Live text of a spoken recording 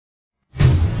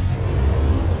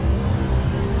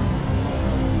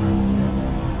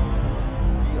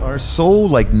are so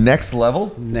like next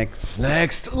level.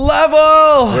 Next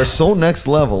level. We're so next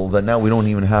level that now we don't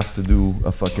even have to do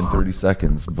a fucking 30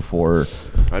 seconds before.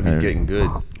 Ivy's getting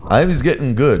good. Ivy's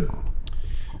getting good.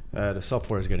 The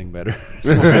software is getting better.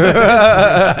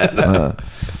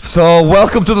 So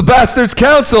welcome to the Bastards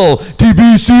Council,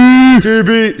 TBC.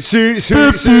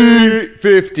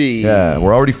 50. Yeah,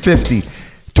 we're already 50.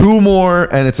 2 more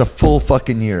and it's a full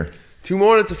fucking year. 2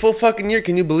 more and it's a full fucking year.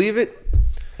 Can you believe it?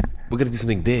 We're gonna do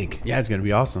something big. Yeah, it's gonna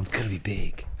be awesome. It's gonna be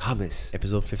big. Hummus.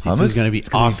 Episode 52 is gonna be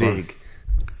awesome. Big.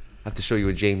 I have to show you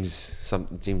a James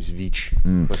Veach.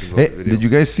 Hey, did you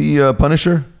guys see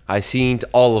Punisher? I seen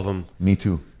all of them. Me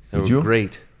too. They Did were you?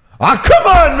 great. Ah, come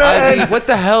on, man! Ivy, what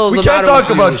the hell is We the can't matter talk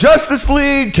with about you? Justice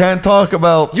League. Can't talk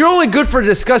about. You're only good for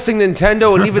discussing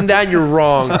Nintendo, and even then you're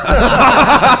wrong.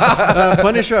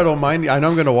 Punisher, I don't mind. I know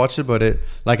I'm gonna watch it, but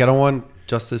I don't want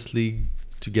Justice League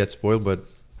to get spoiled. But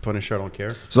Punisher, I don't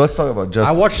care. So let's talk about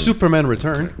Justice I watched League. Superman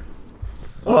Return.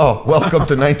 Oh, welcome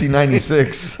to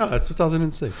 1996. No, that's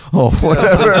 2006. Oh,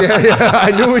 whatever. Yeah, I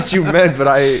knew what you meant, but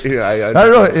I I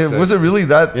don't know. Was it really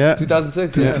that? Yeah,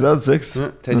 2006. Yeah. 2006?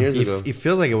 10 years ago. It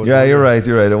feels like it was. Yeah, you're right.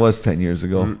 You're right. It was 10 years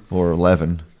ago or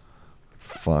 11.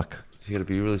 Fuck. You gotta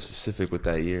be really specific with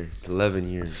that year. It's 11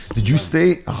 years. Did you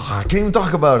stay? Oh, I can't even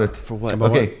talk about it. For what?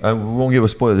 Okay, we won't give a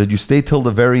spoiler. Did you stay till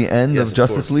the very end Yes, of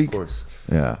Justice course, League? Of course.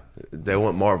 Yeah. They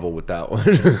went Marvel with that one.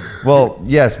 Well,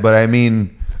 yes, but I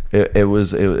mean,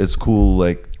 it's cool.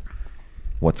 Like,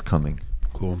 what's coming?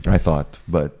 Cool. I thought,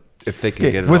 but if they can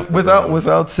okay, get it off the ground.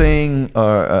 without saying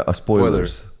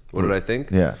spoilers. What did I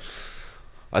think? Yeah.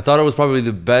 I thought it was probably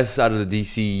the best out of the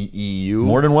DC EU.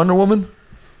 More than Wonder Woman?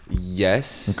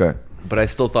 Yes. Okay. But I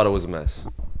still thought it was a mess.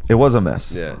 It was a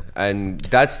mess. Yeah, and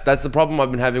that's the problem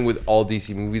I've been having with all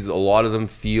DC movies. A lot of them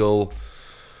feel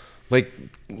like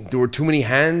there were too many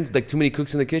hands, like too many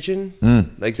cooks in the kitchen.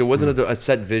 Like there wasn't a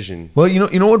set vision. Well,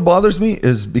 you know what bothers me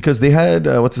is because they had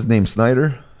what's his name,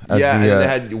 Snyder. Yeah, and they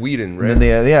had Whedon, right? And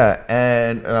then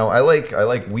and I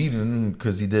like Whedon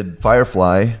because he did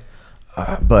Firefly,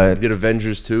 but He did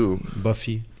Avengers too.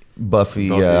 Buffy. Buffy.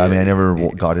 Yeah, I mean I never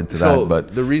got into that,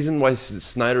 but the reason why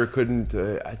Snyder couldn't,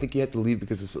 I think he had to leave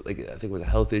because of, like, I think it was a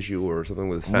health issue or something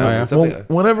with his family. well,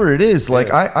 whatever it is,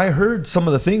 like I heard some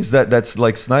of the things that's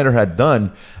like Snyder had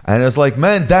done, and it's like,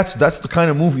 man, that's the kind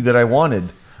of movie that I wanted.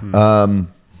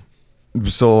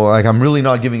 So like I'm really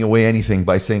not giving away anything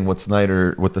by saying what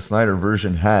the Snyder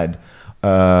version had.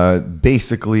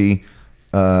 Basically,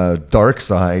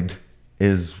 Darkseid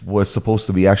was supposed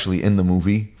to be actually in the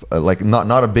movie, like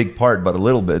not a big part, but a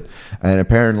little bit. And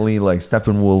apparently, like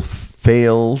Steppenwolf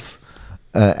fails,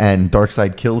 and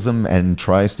Darkseid kills him and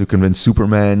tries to convince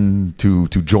Superman to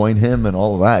join him and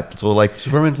all of that. So like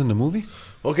Superman's in the movie.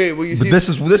 Okay, well you but see, this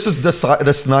is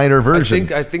the Snyder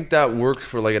version. I think that works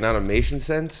for like an animation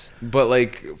sense, but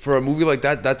like for a movie like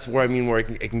that, that's where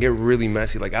it can get really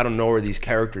messy. Like I don't know where these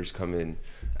characters come in.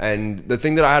 And the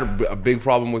thing that I had a big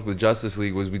problem with Justice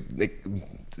League was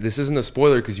this isn't a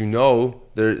spoiler because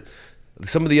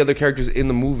some of the other characters in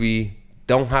the movie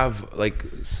don't have like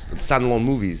standalone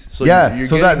movies. So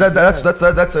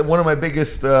that's one of my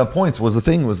biggest points. Was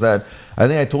that I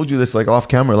think I told you this like off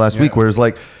camera last week, where it's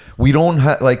like we don't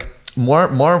have like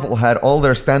Marvel had all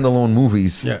their standalone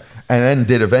movies. Yeah. And then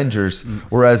did Avengers,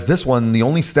 whereas this one, the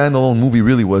only standalone movie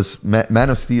really was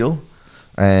Man of Steel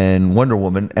and Wonder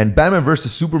Woman, and Batman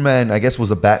versus Superman, I guess,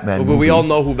 was a Batman movie. But we all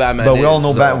know who Batman is. But we all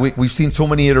know we've seen so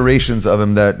many iterations of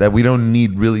him that we don't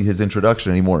need really his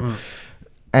introduction anymore.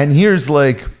 And here's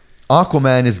like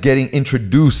Aquaman is getting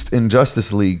introduced in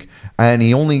Justice League, and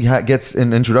he only gets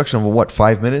an introduction of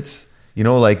 5 minutes. You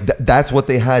know, like that's what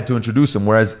they had to introduce him.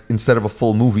 Whereas instead of a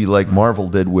full movie like Marvel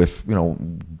did with,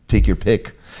 take your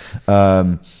pick.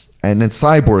 And then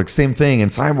Cyborg, same thing. And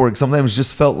Cyborg sometimes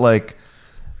just felt like,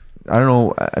 I don't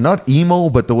know, not emo,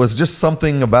 but there was just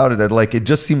something about it that like it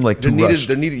just seemed like too rushed.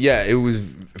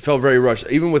 It felt very rushed.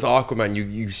 Even with Aquaman,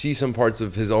 you see some parts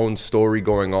of his own story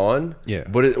going on. Yeah.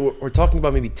 But we're talking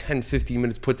about maybe 10, 15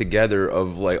 minutes put together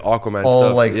of like Aquaman all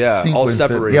stuff. like all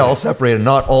separated. Yeah, all separated,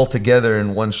 not all together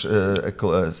in one thing.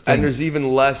 And there's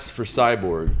even less for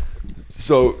Cyborg.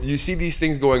 So you see these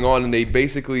things going on, and they use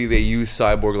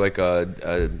Cyborg like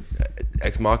a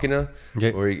ex machina,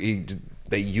 where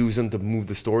they use him to move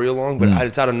the story along, but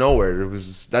it's out of nowhere.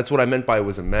 That's what I meant by it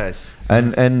was a mess.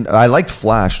 And I liked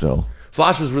Flash though.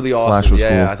 Flash was really awesome. Flash was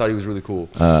cool. I thought he was really cool.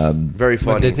 Very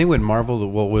funny. But the thing with Marvel,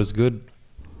 what was good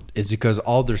is because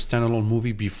all their standalone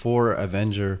movie before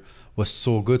Avenger was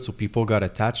so good, so people got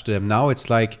attached to them. Now it's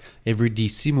like every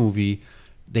DC movie,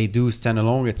 they do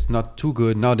standalone. It's not too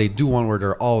good. Now they do one where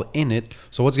they're all in it.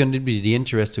 So what's going to be the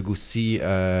interest to go see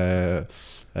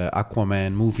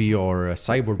Aquaman movie or a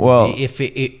Cyborg Well- movie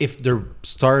if their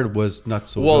start was not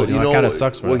so Well, good. you know, it kind of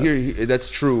sucks for well, that. here that's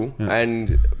true.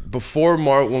 And before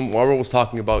when Marvel was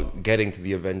talking about getting to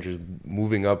the Avengers,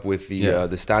 moving up with the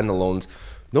standalones,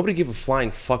 nobody gave a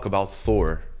flying fuck about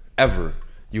Thor ever.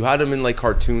 You had him in like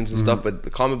cartoons and stuff, but the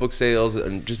comic book sales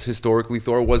and just historically,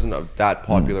 Thor wasn't that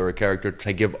popular a character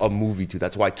to give a movie to.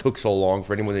 That's why it took so long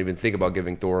for anyone to even think about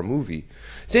giving Thor a movie.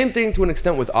 Same thing to an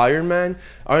extent with Iron Man.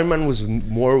 Iron Man was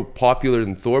more popular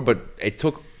than Thor, but it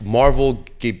took Marvel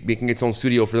making its own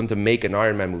studio for them to make an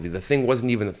Iron Man movie. The thing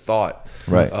wasn't even a thought.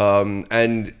 Right.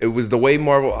 And it was the way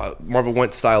Marvel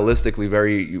went stylistically,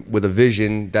 very with a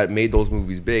vision that made those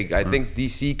movies big. I think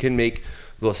DC can make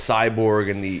the Cyborg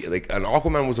and and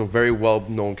Aquaman was a very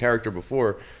well-known character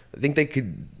before. I think they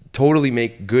could totally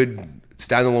make good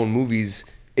standalone movies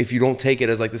if you don't take it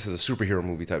as like this is a superhero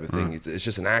movie type of thing. It's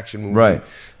just an action movie, Right.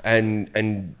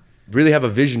 And really have a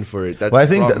vision for it. That's Well, I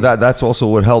the think problem. that's also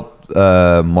what helped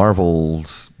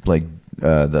Marvel's like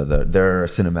their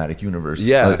cinematic universe.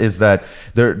 Yeah. Is that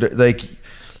they're like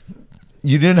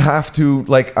you didn't have to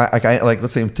like like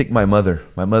let's say take my mother.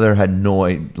 My mother had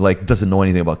doesn't know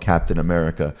anything about Captain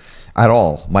America at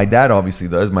all. My dad obviously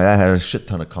does. My dad had a shit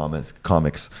ton of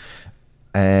comics.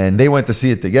 And they went to see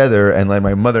it together, and like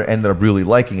my mother ended up really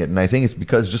liking it. And I think it's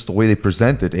because just the way they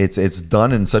present it, it's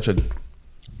done in such a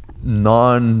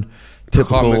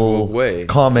non-typical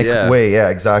comic way. Yeah,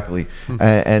 exactly.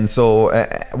 And so,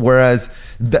 whereas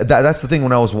that's the thing.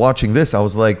 When I was watching this, I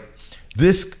was like,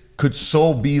 this could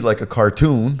so be like a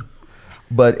cartoon,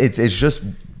 but it's just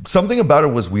something about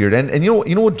it was weird. And you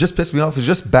know what just pissed me off is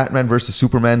just Batman versus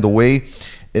Superman. The way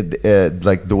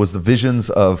like there was the visions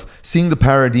of seeing the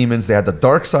parademons. They had the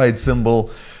dark side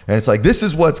symbol, and it's like this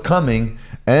is what's coming.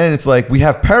 And it's like we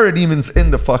have parademons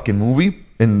in the fucking movie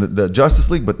in the Justice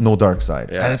League, but no dark side.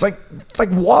 Yeah. And it's like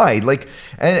why? Like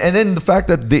and then the fact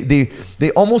that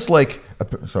they almost like.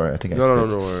 Sorry, I think I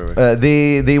No.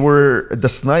 they were the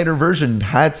Snyder version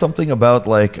had something about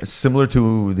like similar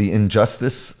to the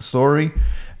Injustice story,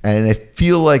 and I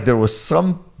feel like there was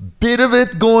some bit of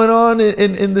it going on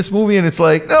in this movie, and it's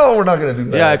like no, we're not gonna do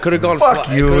that. Yeah, it could have gone. Fuck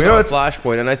you. It You know, it's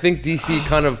Flashpoint, and I think DC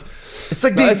kind of. it's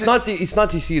like It's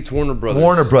not DC. It's Warner Brothers.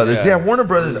 Warner Brothers. Yeah, Warner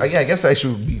Brothers. I guess I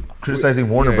should be criticizing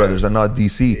Warner Brothers and not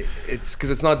DC. It's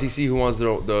because it's not DC who wants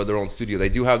their own studio. They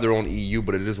do have their own EU,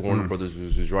 but it is Warner Brothers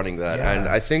who's running that. Yeah. And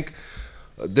I think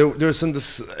there's some.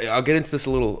 I'll get into this a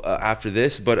little after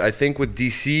this, but I think with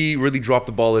DC really dropped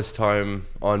the ball this time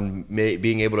on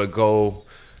being able to go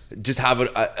just have a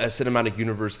cinematic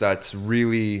universe that's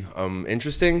really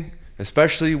interesting,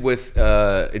 especially with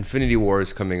Infinity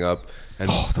Wars coming up. And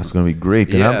Oh, that's gonna be great.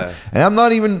 Yeah. And I'm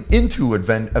not even into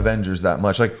Avengers that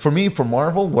much. Like for me, for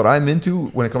Marvel, what I'm into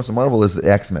when it comes to Marvel is the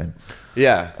X-Men.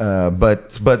 yeah.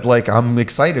 But like I'm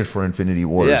excited for Infinity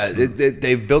Wars. Yeah,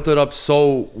 they've built it up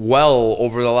so well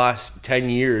over the last 10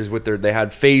 years with they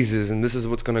had phases, and this is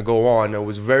what's going to go on. It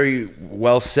was very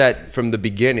well set from the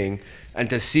beginning,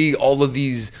 and to see all of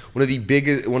these, one of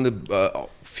the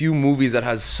few movies that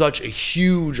has such a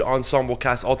huge ensemble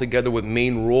cast all together with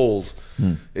main roles,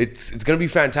 it's going to be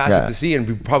fantastic to see, and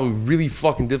be probably really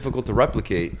fucking difficult to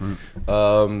replicate.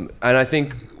 And I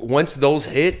think once those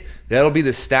hit, that'll be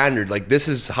the standard. Like, this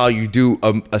is how you do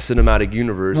a cinematic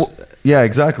universe. Well, yeah,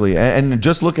 exactly. And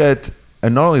just look at,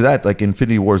 and not only that, like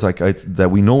Infinity Wars, like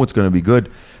that we know it's going to be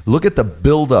good. Look at the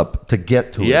build up to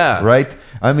get to it, right?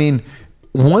 I mean,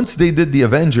 once they did the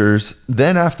Avengers,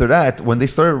 then after that, when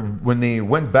they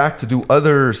went back to do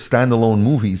other standalone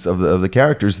movies of the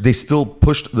characters, they still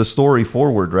pushed the story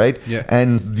forward, right? Yeah.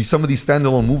 And some of these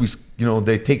standalone movies, you know,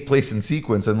 they take place in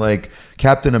sequence, and like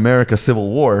Captain America: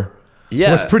 Civil War.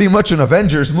 Yeah. Was pretty much an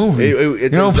Avengers movie.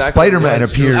 It's you know, exactly- Spider-Man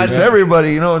it's appears. just-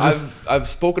 Everybody, you know, just I've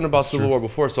spoken about Civil War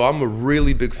before, so I'm a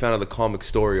really big fan of the comic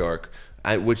story arc,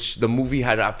 which the movie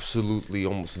had absolutely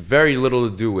almost very little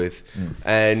to do with.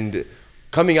 And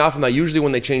coming out from that, usually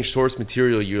when they change source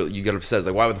material, you get upset. It's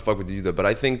like, why the fuck would you do that? But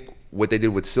I think what they did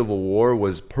with Civil War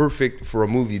was perfect for a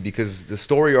movie, because the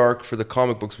story arc for the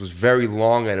comic books was very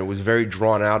long and it was very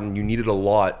drawn out, and you needed a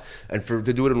lot. And to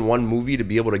do it in one movie, to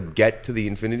be able to get to the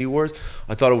Infinity Wars,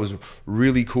 I thought it was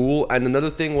really cool. And another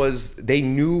thing was, they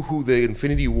knew who the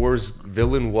Infinity Wars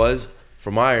villain was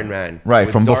from Iron Man. right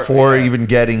with from Dark- before yeah. even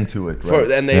getting to it.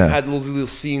 Right? And they've had those little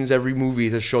scenes every movie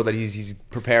to show that he's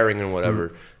preparing and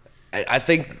whatever. I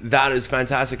think that is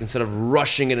fantastic, instead of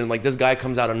rushing it and like this guy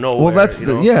comes out of nowhere. Well, that's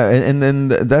and then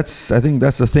that's, I think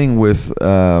that's the thing with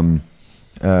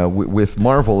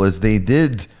Marvel, is they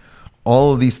did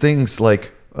all of these things,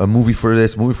 like a movie for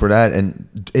this, movie for that,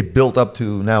 and it built up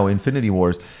to now Infinity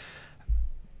Wars.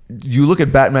 you look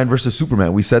at Batman versus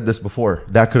Superman. We said this before.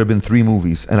 That could have been 3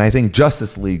 movies, and I think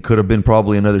Justice League could have been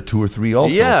probably another 2 or 3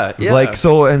 also. Yeah. Like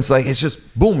so, and it's like it's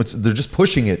just boom. They're just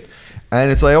pushing it,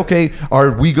 and it's like, okay,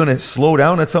 are we gonna slow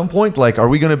down at some point? Like, are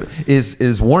we gonna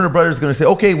is Warner Brothers gonna say,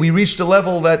 okay, we reached a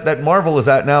level that Marvel is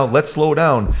at now. Let's slow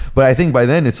down. But I think by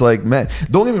then it's like, man,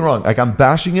 don't get me wrong. Like I'm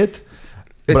bashing it.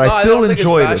 But I still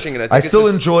enjoyed it. I still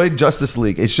enjoyed Justice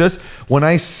League. It's just when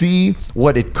I see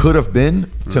what it could have been,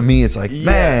 to me, it's like,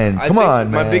 man, come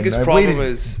on, man. My biggest problem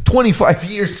is 25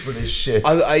 years for this shit.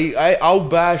 I'll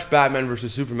bash Batman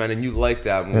versus Superman, and you like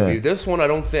that movie. Yeah. This one,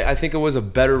 I think it was a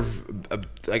better.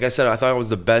 Like I said, I thought it was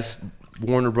the best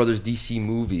Warner Brothers DC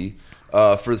movie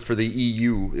for the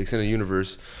EU extended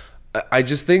universe. I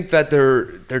just think that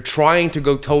they're trying to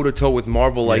go toe to toe with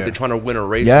Marvel, like they're trying to win a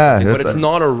race. Yeah, but it's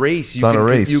not a race. Not a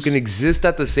race. You can exist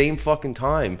at the same fucking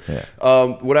time. Yeah.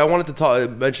 What I wanted to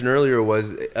mention earlier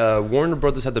was Warner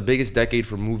Brothers had the biggest decade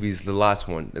for movies, in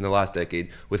the last decade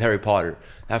with Harry Potter.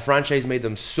 That franchise made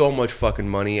them so much fucking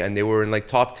money, and they were in like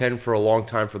top 10 for a long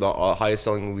time for the highest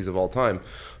selling movies of all time.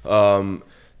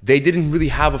 They didn't really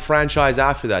have a franchise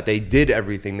after that. They did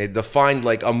everything. They defined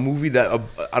like a movie that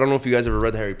I don't know if you guys ever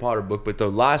read the Harry Potter book, but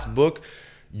the last book,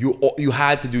 you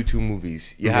had to do 2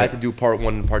 movies. You had to do part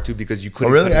 1 and part 2 because you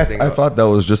couldn't. Oh, really? I thought that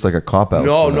was just like a cop out.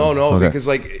 No, Okay. because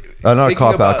like not a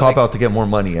cop out. Cop out to get more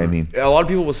money. I mean, a lot of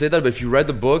people will say that, but if you read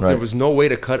the book, Right. there was no way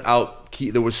to cut out.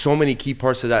 There was so many key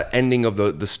parts of that ending of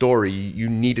the story. You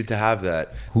needed to have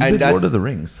that. who did Lord of the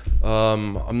Rings?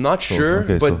 I'm not sure,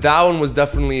 okay, but so- that one was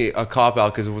definitely a cop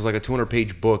out because it was like a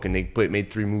 200-page book, and they made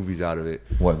 3 movies out of it.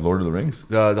 What, Lord of the Rings?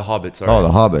 The Hobbit, sorry. Oh,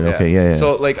 The Hobbit. Okay, yeah.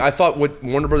 So like I thought what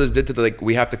Warner Brothers did to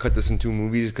we have to cut this in 2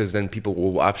 movies because then people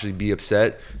will actually be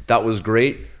upset. That was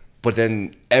great. But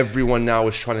then everyone now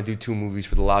is trying to do 2 movies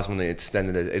for the last one. They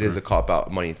extended it. It is a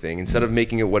cop-out money thing. Instead of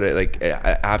making it what it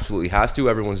absolutely has to,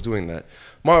 everyone's doing that.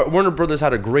 Warner Brothers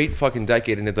had a great fucking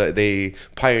decade, and they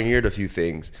pioneered a few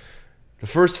things. The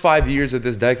first 5 years of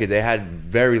this decade, they had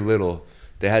very little.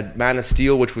 They had Man of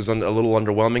Steel, which was a little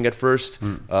underwhelming at first,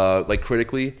 like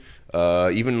critically.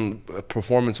 Even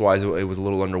performance-wise, it was a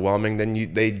little underwhelming. Then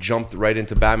they jumped right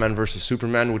into Batman versus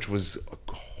Superman, which was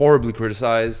horribly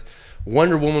criticized.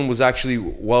 Wonder Woman was actually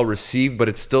well received, but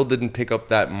it still didn't pick up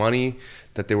that money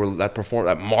that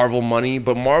Marvel money.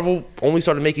 But Marvel only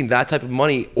started making that type of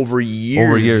money over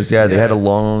years. Yeah. They had a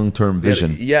long-term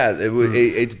vision.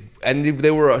 And they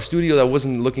were a studio that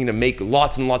wasn't looking to make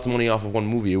lots and lots of money off of one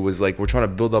movie. It was like we're trying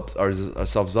to build up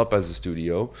ourselves up as a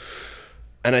studio.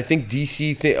 And I think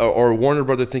DC or Warner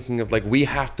Brothers thinking of like, we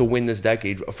have to win this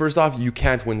decade. First off, you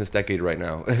can't win this decade right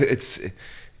now.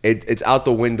 It's out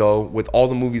the window with all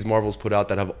the movies Marvel's put out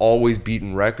that have always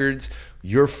beaten records.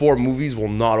 Your 4 movies will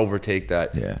not overtake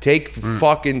that. Yeah. Take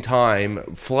fucking time,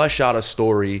 flesh out a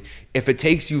story. If it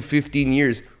takes you 15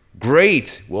 years,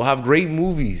 great. We'll have great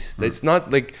movies. It's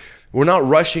not like we're not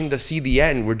rushing to see the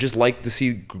end. We're just like to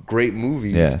see great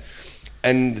movies. Yeah.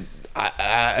 And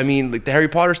I mean, like the Harry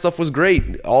Potter stuff was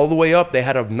great all the way up. They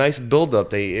had a nice build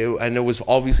up. And it was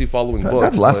obviously following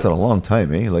books. That lasted a long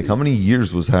time, eh? Like how many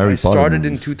years was Harry Potter? It started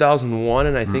movies? in 2001,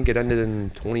 and I think it ended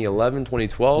in 2011,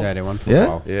 2012. Yeah, they went for Yeah? a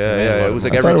while. Yeah. It was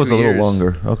like I every thought it was 2 a years. little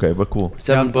longer. Okay, but cool.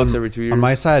 7 books every 2 years. On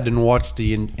my side, I didn't watch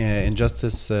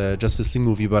the Justice League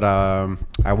movie, but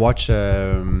I watched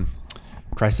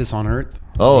Crisis on Earth.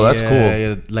 Oh, that's cool.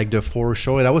 Yeah, like the 4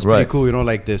 show. That was pretty Right. cool. You know,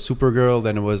 like the Supergirl,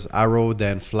 then it was Arrow,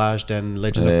 then Flash, then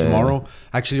Legend of Tomorrow.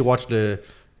 I actually watched the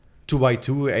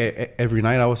 2x2 every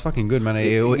night. That was fucking good, man.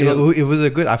 It was a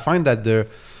good. I find that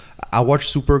I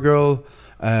watched Supergirl,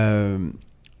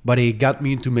 but it got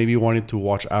me into maybe wanting to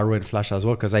watch Arrow and Flash as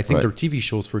well, because I think Right. their TV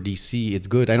shows for DC, it's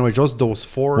good. I know just those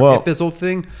 4 Well- episode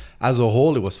thing as a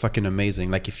whole, it was fucking amazing.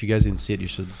 Like if you guys didn't see it, you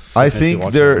should. I definitely think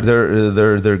watch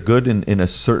they're good in a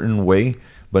certain way,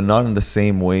 but not in the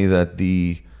same way that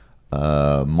the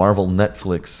Marvel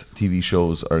Netflix TV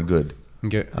shows are good.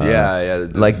 Okay. Yeah.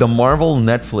 Like the Marvel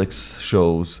Netflix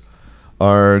shows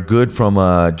are good from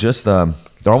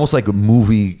they're almost like a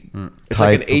movie It's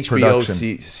type like an of HBO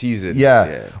production. season. Yeah.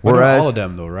 But not Whereas all of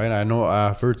them though, right? I know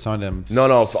I've heard some of them. No.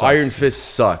 sucks. Iron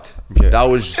Fist sucked. Okay. That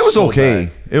was it was so okay.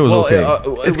 bad. It was Well, okay.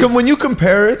 it was- When you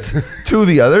compare it to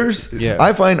the others, Yeah.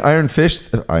 I find Iron Fist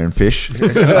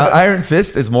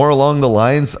is more along the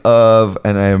lines of,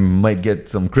 and I might get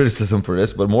some criticism for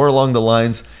this, but more along the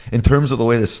lines in terms of the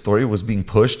way the story was being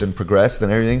pushed and progressed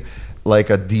and everything,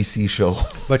 like a DC show.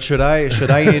 But should I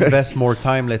invest more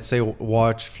time? Let's say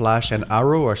watch Flash and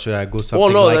Arrow, or should I go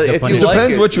something no, like The if you It Punisher? like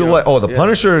depends it, what you you know. like. Oh, the Yeah.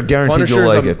 Punisher, guaranteed you'll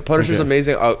like it. Punisher's Okay.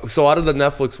 amazing. So out of the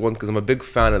Netflix ones, because I'm a big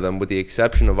fan of them, with the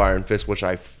exception of Iron Fist, which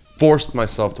I forced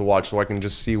myself to watch so I can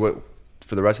just see what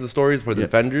for the rest of the stories for the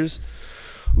Defenders.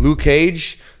 Luke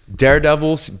Cage,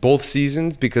 Daredevil, both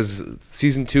seasons, because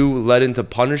season 2 led into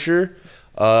Punisher.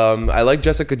 I like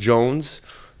Jessica Jones.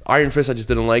 Iron Fist I just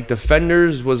didn't like.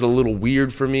 Defenders was a little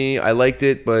weird for me. I liked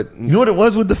it, but You know what it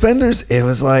was with Defenders? It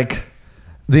was like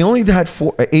they only had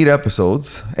 8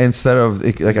 episodes instead of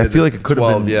like I feel like it could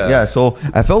have 12, been yeah. So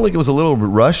I felt like it was a little bit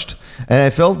rushed, and I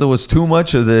felt there was too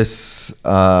much of this.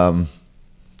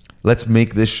 Let's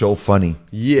make this show funny.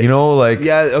 Yeah. You know, like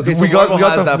okay, so Marvel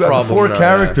has that we got problem the 4 now,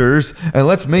 characters, and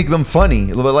let's make them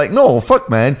funny. But like, no, fuck,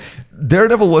 man.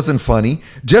 Daredevil wasn't funny.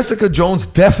 Jessica Jones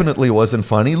definitely wasn't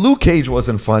funny. Luke Cage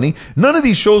wasn't funny. None of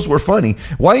these shows were funny.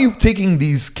 Why are you taking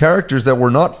these characters that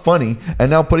were not funny and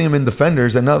now putting them in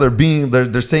Defenders, and now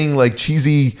they're saying like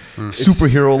cheesy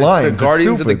superhero lines? It's the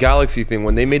Guardians of the stupid. Galaxy thing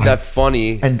when they made that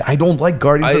funny. And I don't like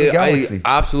Guardians of the Galaxy.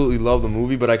 I absolutely love the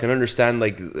movie, but I can understand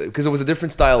like because it was a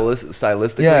different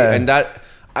stylistically, Yeah. and that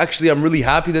actually I'm really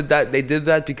happy that they did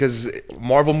that because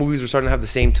Marvel movies were starting to have the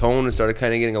same tone and started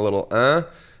kind of getting a little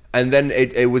and then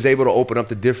it was able to open up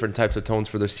the different types of tones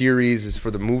for the series,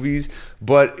 for the movies.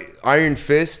 But Iron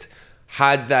Fist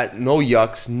had that no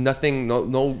yucks, nothing,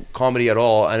 no comedy at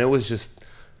all, and it was just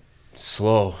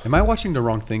slow. Am I watching the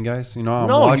wrong thing, guys? You know, I'm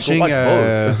No, you can watching watch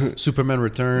both. Superman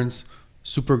Returns,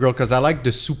 Supergirl, because I like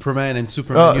the Superman and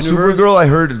Superman universe. Supergirl, I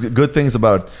heard good things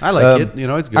about. I like it. You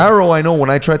know, it's good. Arrow, I know when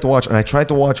I tried to watch, and I tried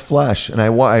to watch Flash, and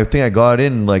I think I got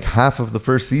in like half of the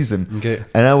first season. Okay.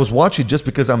 And I was watching just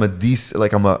because I'm a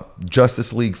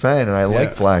Justice League fan, and I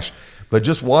like Flash. But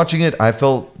just watching it, I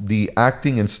felt the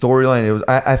acting and storyline. It was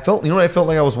I felt, you know what I felt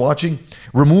like I was watching?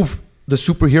 Remove the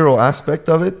superhero aspect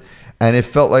of it. And it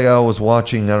felt like I was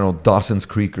watching, I don't know, Dawson's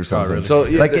Creek or something. really? So,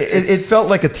 yeah, like it felt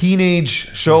like a teenage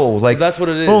show. Like that's what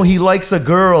it is. Oh, he likes a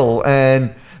girl,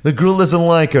 and the girl doesn't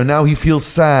like her. Now he feels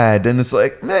sad, and it's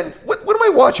like, man, what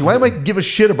am I watching? Why am I give a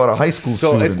shit about a high school So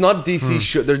student? it's not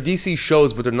DC. They're DC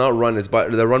shows, but they're not run.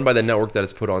 They're run by the network that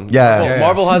it's put on. Yeah.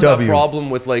 Marvel has that CW. problem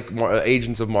with like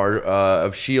Agents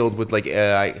of Shield with like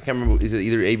I can't remember, is it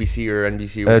either ABC or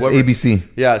NBC? Or It's whoever. ABC.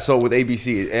 Yeah. So with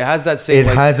ABC, it has that same. It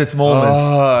like, has its moments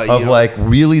you of know. like,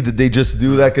 really, did they just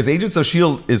do that? Because Agents of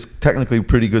Shield is technically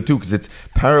pretty good too, because it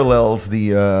parallels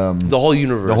the whole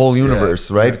universe. the whole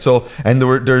universe, right? So, and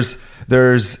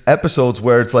there's episodes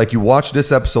where it's like you watch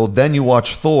this episode, then you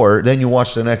watch Thor, then you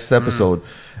watch the next episode.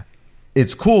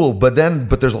 It's cool, but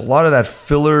there's a lot of that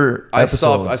filler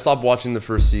episodes. I stopped watching the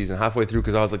first season halfway through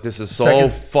because I was like, this is so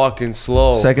fucking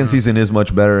slow. Second season is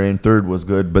much better, and third was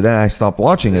good, but then I stopped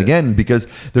watching again because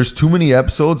there's too many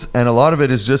episodes, and a lot of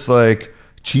it is just like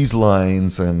cheese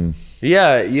lines and.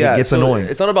 Yeah. It gets annoying.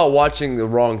 It's not about watching the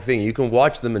wrong thing. You can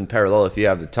watch them in parallel if you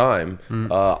have the time.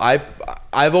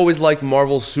 I've always liked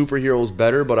Marvel's superheroes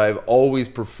better, but I've always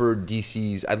preferred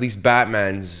DC's, at least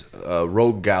Batman's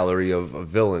rogue gallery of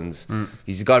villains.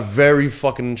 He's got very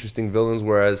fucking interesting villains,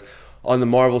 whereas on the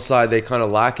Marvel side, they kind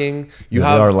of lacking. They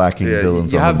are lacking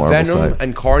villains You on the have Marvel Venom side.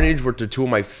 and Carnage, which are two of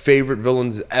my favorite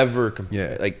villains ever.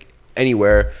 Like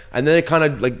anywhere, and then it kind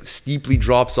of like steeply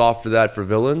drops off for that for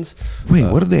villains. Wait,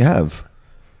 what do they have?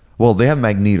 Well, they have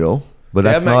Magneto, but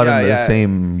that's not in the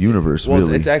same universe, Well,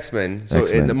 really. it's X-Men. So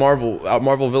X-Men. in the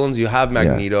Marvel villains, you have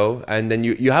Magneto, and then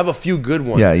you have a few good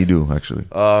ones. Yeah, you do, actually.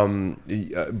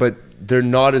 But they're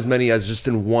not as many as just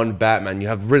in one Batman. You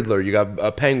have Riddler, you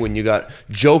got Penguin, you got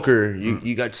Joker,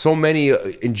 you got so many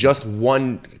in just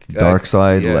one.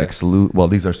 Darkseid, Lex Luthor. Well,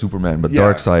 these are Superman, but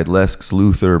Darkseid, Lex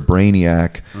Luthor,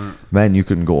 Brainiac. Man, you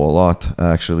can go a lot,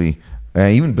 actually.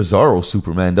 Even Bizarro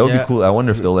Superman. That would be cool. I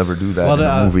wonder if they'll ever do that in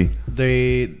a movie.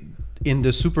 They in the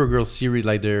Supergirl series,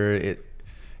 like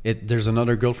there's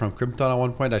another girl from Krypton at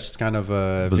one point that's just kind of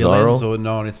a villain. So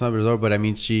no, it's not Bizarro, but I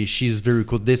mean she's very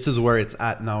cool. This is where it's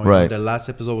at now. You know, the last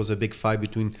episode was a big fight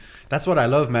between. That's what I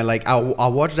love, man. Like I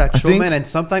watch that show, man, and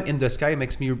sometimes in the sky it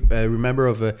makes me remember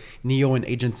of Neo and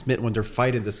Agent Smith when they're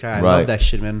fighting in the sky. I love that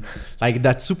shit, man. Like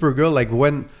that Supergirl, like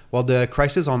the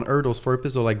Crisis on Earth, those 4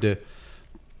 episodes, like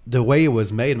the way it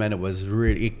was made, man,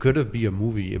 it could have been a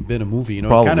movie, you know.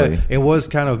 Probably. It was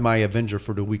kind of my Avenger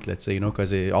for the week, let's say, you know,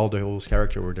 because all the whole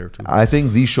characters were there too. I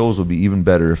think these shows would be even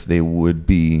better if they would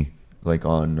be like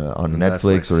on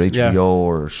Netflix or HBO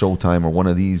or Showtime or one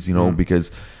of these, you know,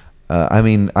 because I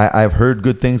mean, I've heard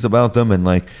good things about them, and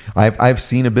like I've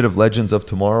seen a bit of Legends of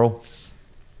Tomorrow,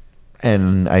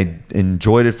 and I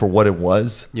enjoyed it for what it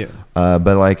was.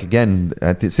 But like again,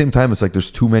 at the same time, it's like there's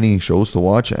too many shows to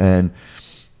watch, and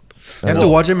you have to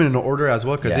watch them in an order as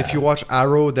well, because if you watch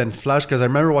Arrow, then Flash, because I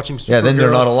remember watching Supergirl, then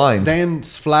they're not aligned. Then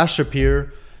Flash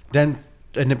appear, then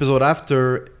an episode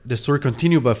after the story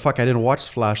continued, but fuck, I didn't watch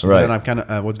Flash, so Right. then I'm kind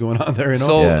of what's going on there, you know.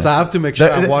 So- Yeah. So I have to make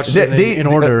sure I watch it in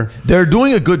order. They're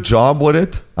doing a good job with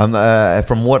it.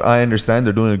 From what I understand,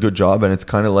 they're doing a good job, and it's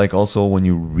kind of like also when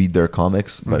you read their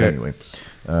comics. But Okay. anyway,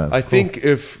 I think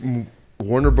if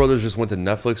Warner Brothers just went to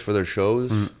Netflix for their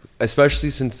shows, especially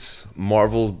since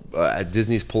Marvel,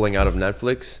 Disney's pulling out of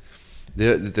Netflix,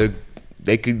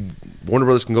 they could Warner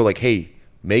Brothers can go like, hey,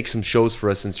 make some shows for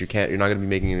us since you're not going to be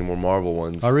making any more Marvel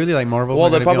ones. I really like Marvel's.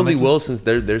 Well, not they gonna be on probably Netflix. will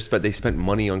since they spent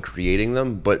money on creating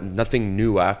them, but nothing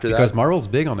new after Because that. Marvel's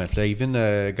big on it. Like, even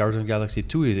Guardians of the Galaxy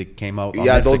 2 it came out. On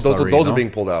Yeah, Netflix those already, are no? being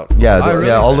pulled out. yeah,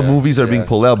 really? all the movies are being Yeah.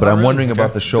 pulled out. But I'm really? wondering Okay.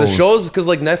 about the shows. The shows, because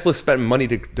like Netflix spent money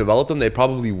to develop them, they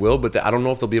probably will, but I don't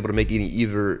know if they'll be able to make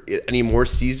any more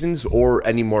seasons or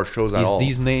any more shows at Is all.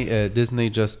 Disney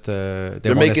just They're want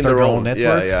to making start their own network?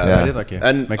 Yeah, Is yeah. that it? Okay,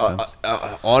 And makes sense.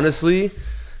 Honestly,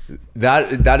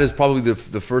 that is probably the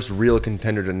first real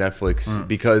contender to Netflix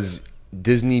because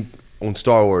Disney owns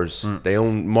Star Wars, they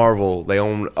own Marvel, they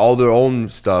own all their own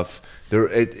stuff.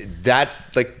 That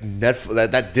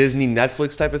Disney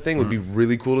Netflix type of thing would be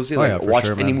really cool to see. Oh, Like yeah, for watch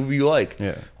sure, any man. movie you like.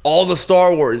 Yeah. All the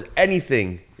Star Wars,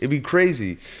 anything. It'd be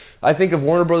crazy. I think if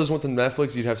Warner Brothers went to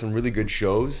Netflix, you'd have some really good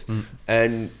shows,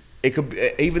 and it could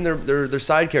even their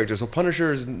side characters. So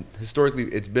Punisher is historically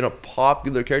it's been a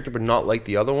popular character, but not like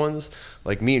the other ones.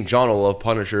 Like me and John will love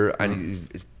Punisher, and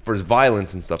it's for his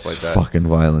violence and stuff like that. fucking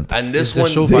violent. And this Is the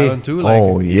one, show violent too? Like,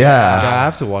 Oh yeah. I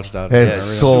have to watch that. It's it's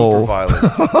so- super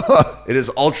violent. It is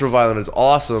ultra violent. It's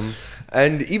awesome.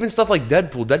 And even stuff like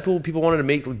Deadpool. Deadpool, people wanted to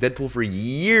make Deadpool for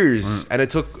years, and it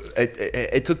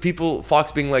took people,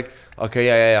 Fox being like, okay,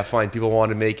 yeah, fine. People want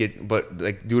to make it, but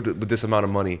like do it with this amount of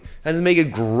money and then make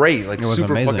it great, like It was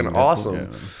super amazing, fucking Deadpool, awesome. yeah.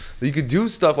 You could do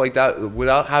stuff like that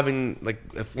without having like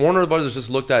if Warner Brothers just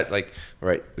looked at like, all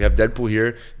right, we have Deadpool here,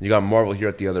 and you got Marvel here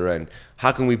at the other end.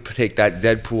 How can we take that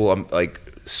Deadpool like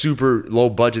super low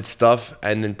budget stuff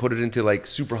and then put it into like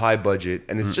super high budget,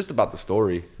 and it's just about the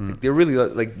story. Like, they're really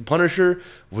like Punisher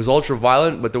was ultra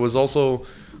violent, but there was also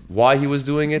why he was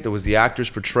doing it. There was the actors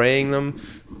portraying them.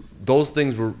 Those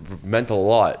things were meant a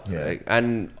lot. Yeah. Like,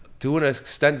 and to an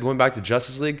extent, going back to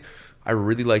Justice League, I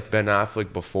really liked Ben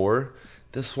Affleck before.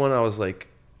 This one, I was like,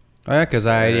 Oh, yeah, because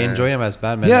I enjoy him as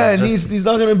Batman. Yeah, not and just- he's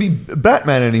not gonna be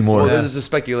Batman anymore. well, this is a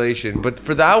speculation. But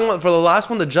for that one, for the last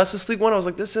one, the Justice League one, I was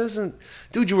like, this isn't,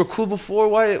 dude. You were cool before.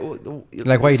 Why?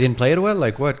 like why he didn't play it well?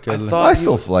 Like what? 'Cause- I thought- I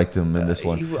still liked him in this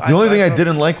one. The only thing I thought-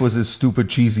 didn't like was his stupid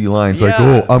cheesy lines, like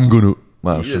Yeah. "Oh, I'm gonna."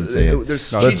 Well, I shouldn't say it.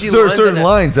 There's But cheesy there are lines certain in it.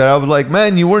 lines that I was like,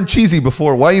 "Man, you weren't cheesy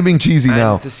before. Why are you being cheesy And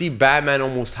now?" to see Batman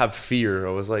almost have fear,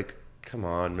 I was like, come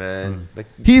on, man. Like,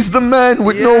 He's the man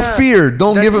with no Yeah, fear.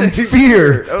 Don't give him that's it. fear.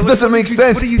 I was It like, doesn't what make are you-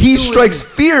 sense. what are you He doing? strikes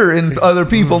fear in other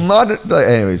people, not.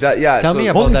 Anyways, that, yeah. Tell so- me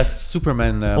about only that s-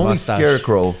 Superman only mustache.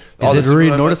 Scarecrow. Oh, Is the it really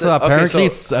Superman noticeable? mustache? Okay, Apparently,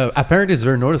 so- apparently it's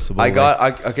very noticeable.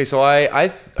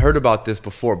 I heard about this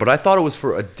before, but I thought it was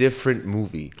for a different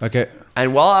movie. Okay.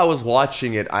 And while I was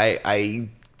watching it, I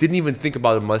didn't even think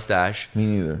about a mustache. Me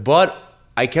neither. But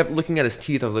I kept looking at his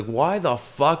teeth. I was like, why the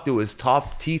fuck do his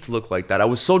top teeth look like that? I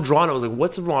was so drawn. I was like,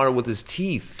 what's wrong with his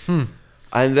teeth?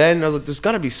 And then I was like, there's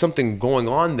got to be something going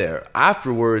on there.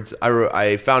 Afterwards,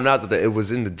 I found out that it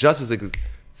was in the Justice League.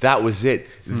 That was it.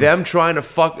 Them trying to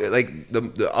fuck, like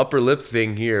the upper lip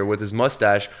thing here with his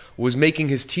mustache was making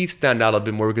his teeth stand out a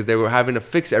bit more because they were having to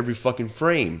fix every fucking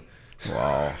frame.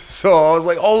 Wow. So I was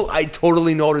like, oh, I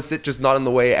totally noticed it, just not in the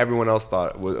way everyone else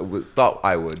thought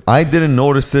I would. I didn't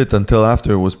notice it until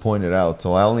after it was pointed out.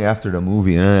 So I only after the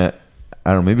movie, and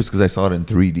I don't know, maybe it's because I saw it in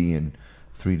 3D and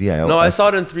 3D. No, I saw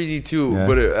it in 3D too, Yeah.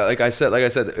 but like I said,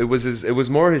 it was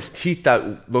more his teeth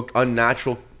that looked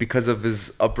unnatural because of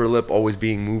his upper lip always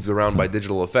being moved around by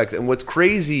digital effects. And what's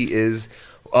crazy is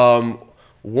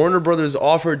Warner Brothers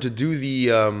offered to do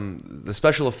the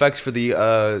special effects for the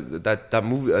that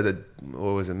movie,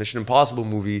 what was it, Mission Impossible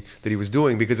movie that he was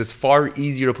doing, because it's far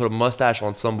easier to put a mustache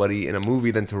on somebody in a movie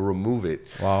than to remove it.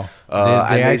 Wow. They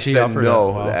They actually said offered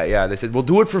no. that. Wow. Yeah, they said we'll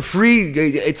do it for free.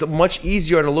 It's much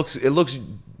easier and it looks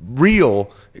real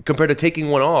compared to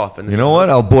taking one off. And You know what?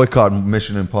 I'll boycott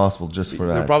Mission Impossible just for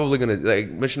They're that. probably gonna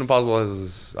like Mission Impossible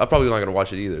has. I'm probably not gonna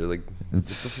watch it either. Like,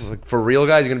 It's- like for real,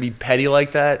 guys, you're gonna be petty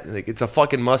like that. Like, it's a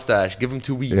fucking mustache. Give him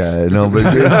 2 weeks. Yeah, no, but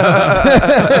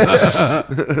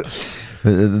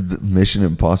Mission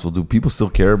Impossible. Do people still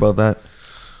care about that?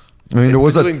 I mean, there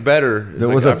was doing better. there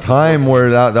was a time where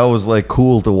that was like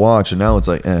cool to watch, and now it's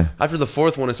like, eh. after the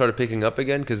fourth one, it started picking up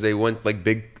again because they went like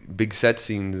big set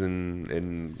scenes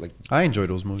and like. I enjoy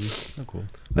those movies. They're cool.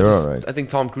 They're all right. I think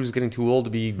Tom Cruise is getting too old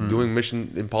to be doing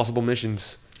Mission Impossible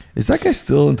missions. Is that guy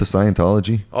still into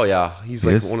Scientology? Oh yeah, he's He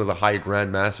like is? one of the high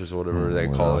grand masters or whatever they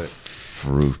call it.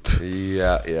 Fruit.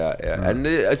 Yeah. And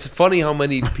it's funny how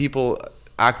many people,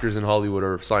 actors in Hollywood,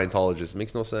 are Scientologists. It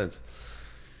makes no sense.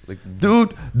 Like,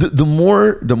 Dude, the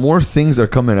more things are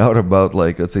coming out about,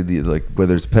 like, let's say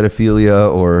whether it's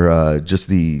pedophilia or just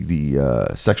the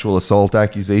sexual assault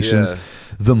accusations, Yeah.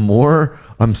 the more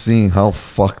I'm seeing how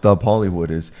fucked up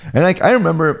Hollywood is. And like I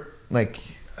remember like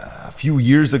a few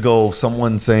years ago,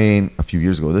 someone saying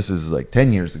this is like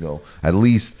 10 years ago at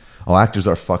least, oh, actors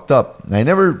are fucked up. And I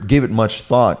never gave it much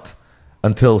thought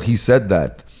until he said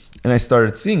that, and I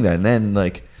started seeing that, and then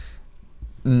like.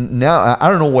 Now I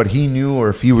don't know what he knew or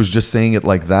if he was just saying it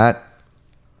like that.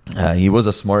 He was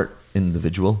a smart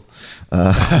individual,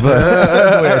 but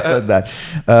the way I said that.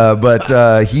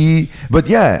 But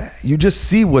yeah, you just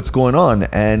see what's going on,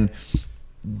 and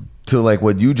to like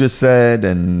what you just said,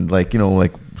 and like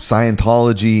like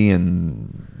Scientology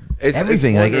and.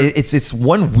 Everything it's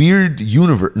one weird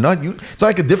universe. It's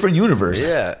like a different universe.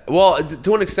 yeah. Well,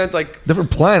 to an extent, like Different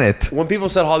planet. when people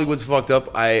said Hollywood's fucked up,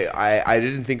 I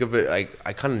didn't think of it.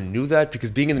 I kind of knew that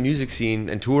because being in the music scene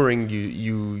and touring,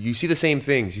 you see the same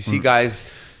things. You see guys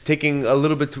taking a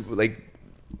little bit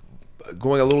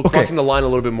going a little crossing the line a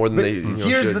little bit more than But they.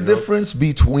 here's should, the difference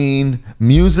between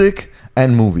music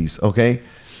and movies. Okay,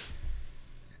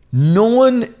 no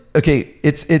one. Okay,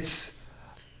 it's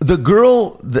the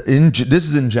girl. This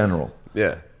is in general.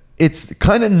 Yeah. It's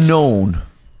kind of known,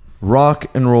 rock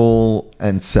and roll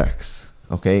and sex.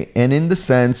 Okay, and in the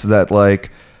sense that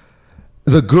like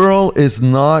the girl is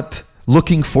not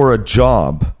looking for a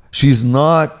job. She's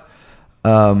not.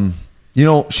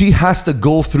 She has to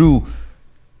go through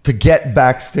to get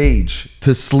backstage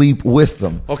to sleep with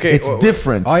them. Okay, it's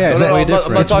different. Oh, yeah, it's way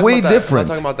different. It's way different.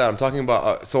 I'm not talking about that. I'm talking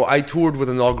about. So I toured with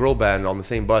an all-girl band on the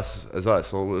same bus as us.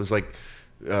 So it was like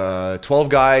 12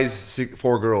 guys,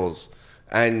 4 girls.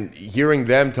 And hearing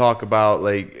them talk about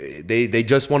like they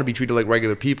just want to be treated like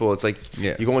regular people. It's like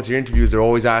you go into your interviews, they're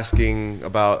always asking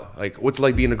about like what's it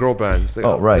like being a girl band. It's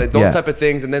like, those type of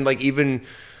things. And then like even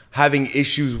having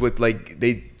issues with like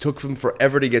they took them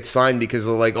forever to get signed because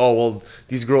they're like, oh well,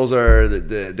 these girls they're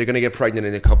gonna get pregnant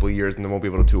in a couple of years and they won't be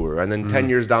able to tour. And then 10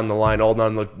 years down the line,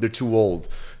 they're too old.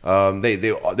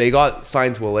 They got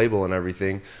signed to a label and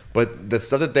everything, but the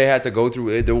stuff that they had to go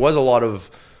through, there was a lot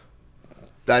of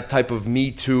that type of Me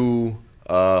Too,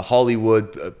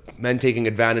 Hollywood, men taking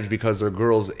advantage because they're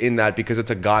girls in that, because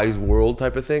it's a guy's world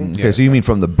type of thing. Okay, so you mean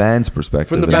from the band's perspective?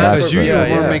 From the in band that Because you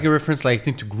perspective. were making reference, like, I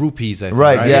think to groupies, I think,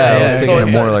 Right, yeah. I was thinking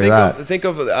it's more like that. Think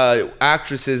of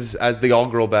actresses as the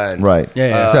all-girl band. Right.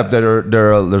 Yeah. Except that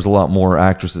there's a lot more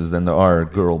actresses than there are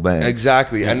girl bands.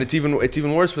 Exactly, and it's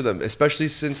even worse for them, especially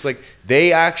since like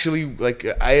they actually like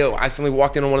I accidentally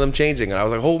walked in on one of them changing, and I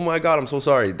was like, oh my god, I'm so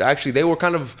sorry. Actually, they were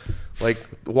kind of like,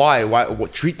 why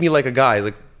treat me like a guy,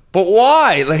 like. But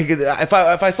why? Like, if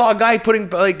I saw a guy putting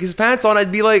like his pants on,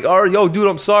 I'd be like, "Oh, yo, dude,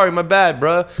 I'm sorry, my bad,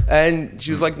 bruh." And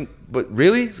she was like, "But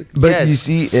really?" Like, But yes. you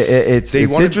see, it's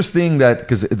interesting that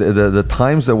because the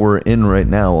times that we're in right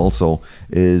now also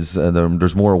is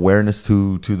there's more awareness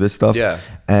to this stuff. Yeah.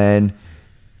 And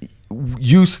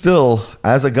you still,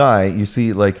 as a guy, you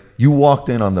see, like, you walked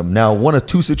in on them. Now, one of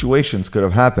two situations could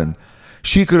have happened.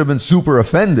 She could have been super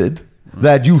offended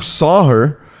that you saw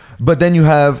her. But then you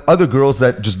have other girls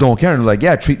that just don't care and like,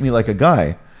 yeah, treat me like a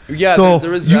guy. Yeah, so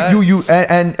there is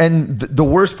that. And the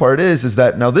worst part is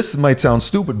that now this might sound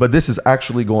stupid, but this is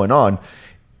actually going on.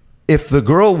 If the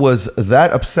girl was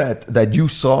that upset that you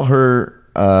saw her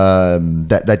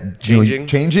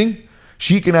changing,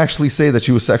 she can actually say that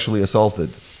she was sexually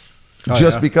assaulted.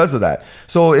 Because of that.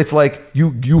 So it's like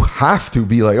you have to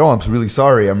be like, oh, I'm really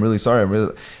sorry.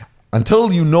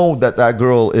 Until you know that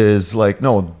girl is like,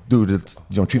 no, dude, it's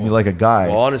treat me like a guy.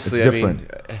 Well, honestly, it's different.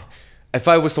 I mean, if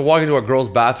I was to walk into a girl's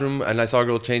bathroom and I saw a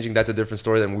girl changing, that's a different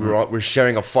story than we're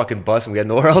sharing a fucking bus and we had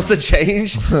nowhere else to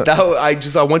change.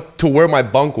 I went to where my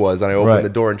bunk was and I opened the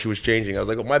door and she was changing. I was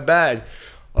like, oh, my bad.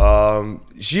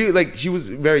 She was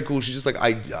very cool. She's just like,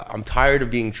 I'm tired of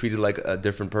being treated like a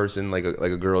different person, like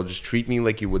a girl. Just treat me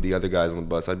like you would the other guys on the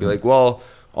bus. I'd be like, well,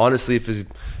 honestly, if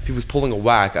he was pulling a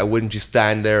whack, I wouldn't just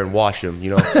stand there and watch him,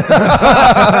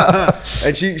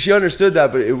 And she understood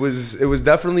that, but it was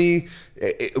definitely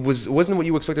it wasn't what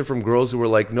you expected from girls who were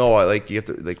like, no, you have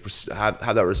to like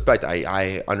have that respect.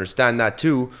 I understand that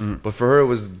too, but for her it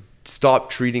was, stop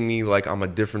treating me like I'm a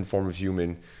different form of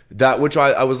human. That which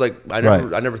I was like, I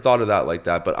never thought of that like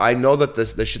that, but I know that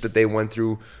the shit that they went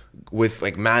through with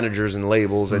like managers and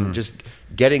labels and just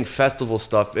getting festival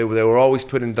stuff, they were always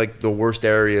put in like the worst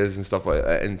areas and stuff like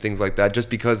and things like that, just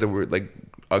because they were like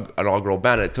an all-girl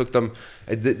band. It took them,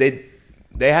 they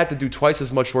they had to do twice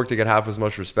as much work to get half as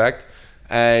much respect.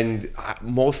 And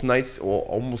most nights, or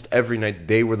almost every night,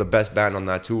 they were the best band on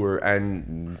that tour.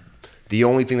 And the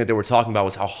only thing that they were talking about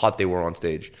was how hot they were on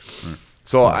stage.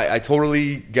 So I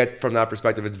totally get from that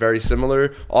perspective. It's very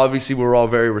similar. Obviously, we're all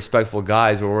very respectful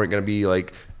guys. We weren't going to be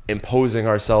like imposing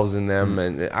ourselves in them.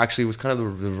 And it actually was kind of the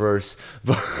reverse.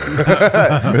 But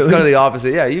it's kind of the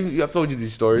opposite. Yeah, I've told you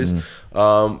these stories.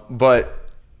 But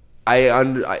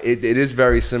it is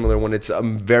very similar when it's a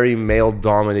very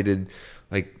male-dominated,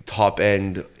 like top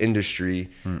end industry.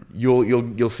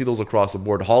 You'll see those across the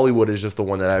board. Hollywood is just the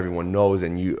one that everyone knows,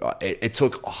 and it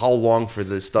took how long for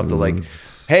this stuff to like,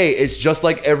 hey, it's just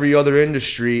like every other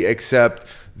industry except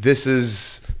this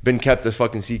has been kept a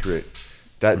fucking secret.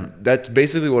 That's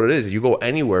basically what it is. You go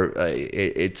anywhere,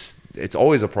 it's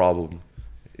always a problem.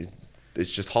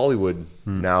 It's just Hollywood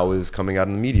now is coming out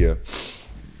in the media.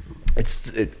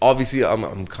 Obviously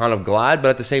I'm kind of glad, but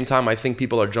at the same time I think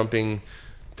people are jumping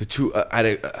to at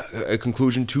a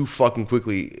conclusion too fucking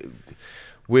quickly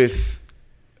with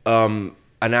an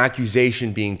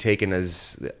accusation being taken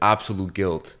as absolute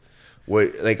guilt.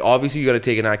 Like obviously you got to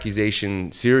take an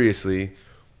accusation seriously,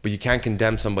 but you can't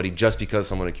condemn somebody just because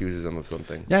someone accuses them of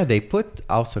something. Yeah, they put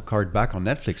House of Cards back on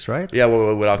Netflix, right? Yeah,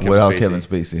 without Kevin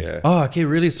Spacey. Yeah. Oh, okay,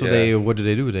 really? So what did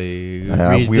they do? They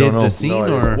redid we don't know. the scene,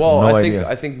 or well, No I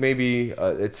idea. think maybe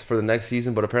it's for the next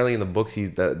season, but apparently in the books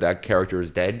that character is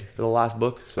dead for the last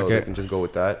book, so Okay. they can just go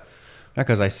with that. Yeah,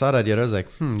 because I saw that the other. I was like,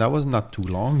 that was not too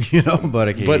long, you know. But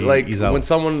okay, But like he's out. when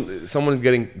someone's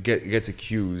gets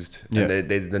accused and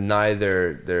they deny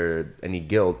their any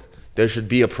guilt, there should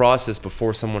be a process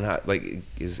before someone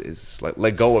is like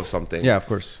let go of something. Yeah, of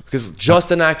course. Because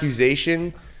just an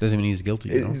accusation Doesn't mean he's guilty.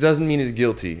 You know? it doesn't mean he's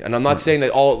guilty. And I'm not saying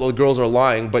that all the girls are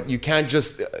lying, but you can't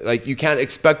just you can't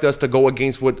expect us to go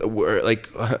against what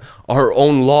our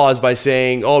own laws by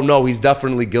saying, oh no, he's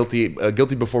definitely guilty,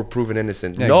 guilty before proven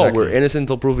innocent. Yeah, no, exactly. we're innocent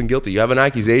until proven guilty. You have an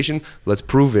accusation, let's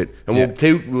prove it, and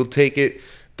we'll take it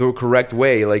the correct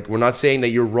way. Like we're not saying that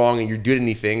you're wrong and you did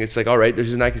anything. It's like, all right,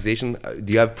 there's an accusation.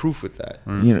 Do you have proof with that?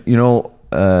 You know,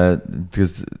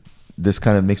 because this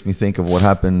kind of makes me think of what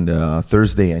happened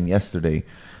Thursday and yesterday.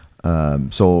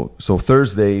 So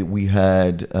Thursday we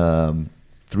had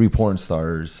 3 porn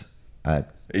stars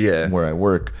at where I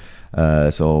work.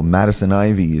 So Madison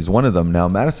Ivy is one of them. Now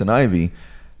Madison Ivy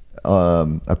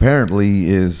apparently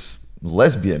is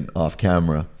lesbian off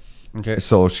camera. Okay.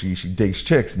 So she digs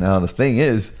chicks. Now the thing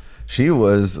is, she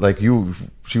was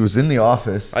in the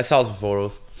office. I saw some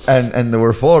photos. And there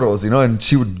were photos, you know, and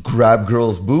she would grab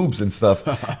girls' boobs and stuff.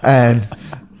 And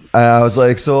I was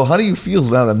like, so how do you feel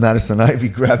now that Madison Ivy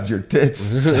grabbed your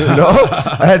tits? You know?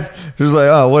 And she was like,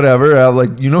 oh, whatever. And I'm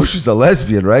like, you know, she's a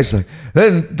lesbian, right? She's like,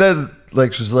 then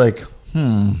like, she's like,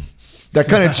 that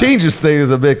kind of changes things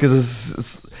a bit,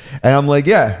 because and I'm like,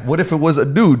 yeah, what if it was a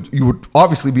dude? You would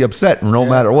obviously be upset no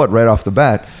matter what, right off the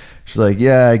bat. She's like,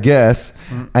 yeah, I guess.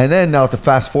 And then now to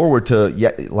fast forward to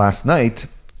last night,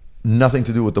 nothing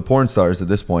to do with the porn stars at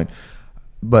this point,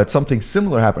 but something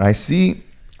similar happened.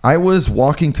 I was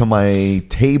walking to my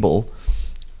table,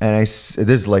 and this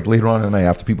is like later on in the night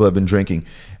after people have been drinking,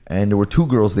 and there were 2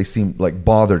 girls. They seemed like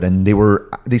bothered, and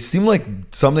they seemed like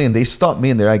something, and they stopped me,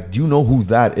 and they're like, do you know who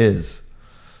that is?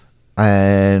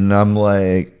 And I'm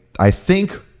like, I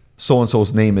think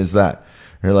so-and-so's name is that.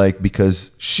 They're like,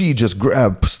 because she just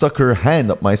stuck her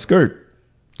hand up my skirt,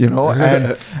 you know?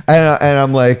 And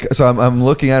I'm like, so I'm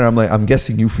looking at her, I'm like, I'm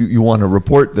guessing you want to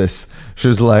report this.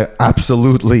 She's like,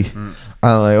 absolutely.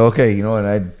 I'm like, okay, you know, and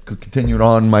I continued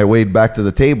on my way back to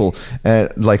the table,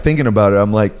 and like thinking about it,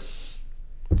 I'm like,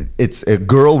 it's a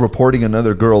girl reporting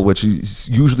another girl, which is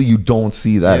usually you don't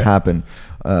see that happen.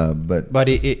 But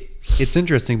it's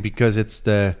interesting because it's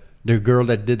the girl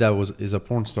that did that is a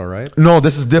porn star, right? No,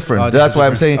 this is different. That's why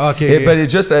I'm saying. Okay, but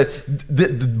it's just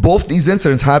that both these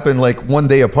incidents happen like one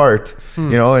day apart, you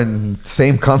know, and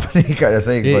same company kind of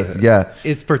thing. But yeah,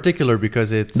 it's particular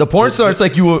because it's the porn star. It's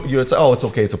like it's it's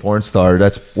okay. It's a porn star.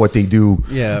 That's what they do.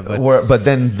 Yeah, but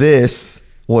then this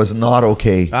was not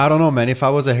okay. I don't know, man. If I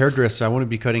was a hairdresser, I wouldn't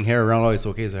be cutting hair around. Oh, it's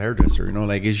okay as a hairdresser, you know.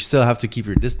 Like you still have to keep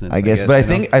your distance. I guess, but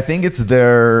I think it's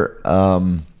their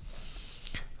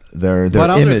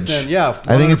image. Yeah,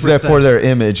 I think it's there for their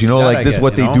image, you know, like this is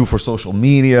what they know? do for social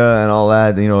media and all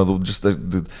that, you know, just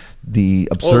the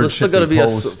absurd there's still shit gotta they be a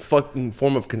post. fucking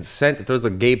form of consent. If there's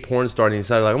a gay porn star and he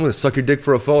decided like, I'm gonna suck your dick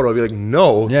for a photo, I'd be like,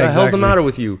 no, what the hell's the exactly. matter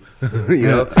with you? You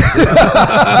know?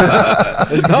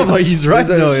 No, but he's right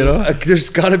though, you know. There's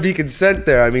gotta be consent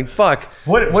there. I mean, fuck.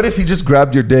 What if he just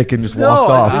grabbed your dick and just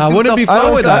walked off? I wouldn't be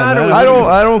fine with that, man.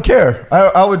 I don't care.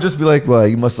 I would just be like, well,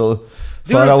 you must have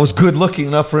Thought I was good looking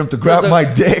enough for him to grab my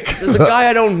dick. There's a guy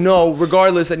I don't know,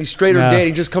 regardless, and he's straight or Yeah. gay, and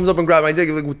he just comes up and grabs my dick.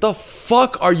 You're like, what the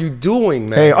fuck are you doing,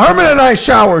 man? Hey, Armin and I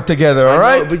showered together, all I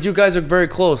know, right? but you guys are very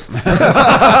close.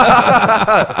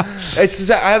 It's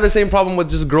just, I have the same problem with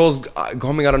just girls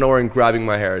coming out of nowhere and grabbing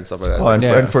my hair and stuff like that. Oh, and,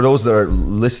 Yeah. and for those that are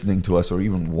listening to us or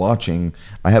even watching,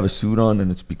 I have a suit on,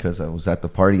 and it's because I was at the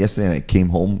party yesterday and I came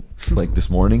home like this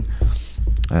morning.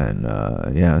 And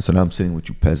yeah, so now I'm sitting with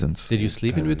you peasants. Did you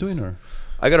sleep in between or?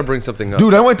 I gotta bring something up.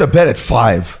 Dude, I went to bed at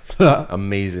 5.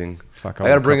 Amazing. Fuck, I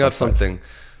gotta woke bring up up at 5. something.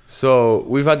 So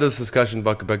we've had this discussion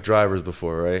about Quebec drivers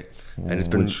before, right? And it's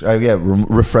been Which, yeah,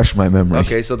 refresh my memory.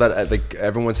 okay. So that like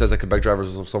everyone says that Quebec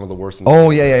drivers are some of the worst. In the Oh,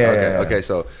 world. yeah, yeah, yeah, Okay, yeah, yeah. okay.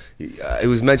 So it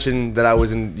was mentioned that I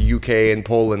was in UK and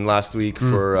Poland last week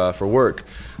for work,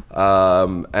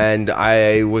 and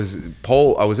I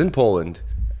was in Poland,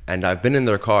 and I've been in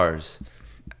their cars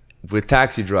with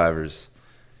taxi drivers,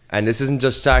 and this isn't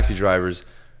just taxi drivers.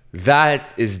 That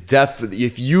is definitely,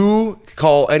 if you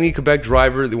call any Quebec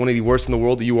driver one of the worst in the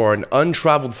world, you are an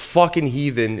untraveled fucking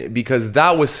heathen, because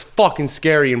that was fucking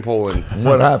scary in Poland.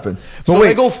 What happened? But So wait,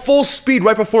 they go full speed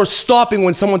right before stopping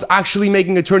when someone's actually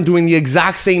making a turn doing the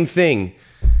exact same thing.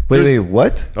 wait,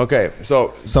 what? Okay,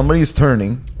 so Somebody's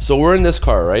turning. we're in this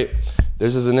car, right?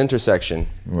 This is an intersection,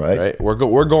 Right.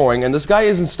 We're going, and this guy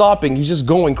isn't stopping. He's just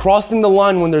going, crossing the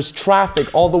line when there's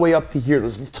traffic all the way up to here.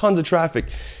 There's tons of traffic.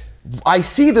 I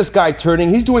see this guy turning.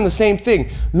 He's doing the same thing.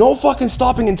 No fucking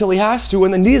stopping until he has to,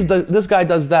 and then this guy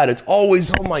does that. It's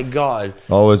always, oh my god,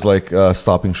 Always like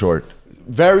stopping short.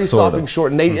 very Sorta. stopping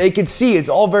short, and they can see it's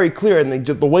all very clear, and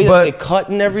the way that they cut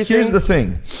and everything. Here's the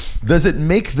thing. Does it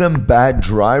make them bad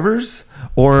drivers?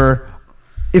 Or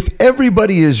if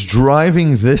everybody is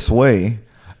driving this way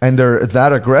and they're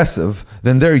that aggressive,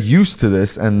 then they're used to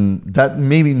this, and that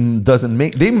maybe doesn't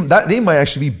make they might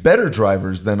actually be better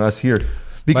drivers than us here.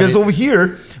 Because over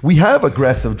here we have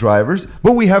aggressive drivers,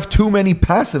 but we have too many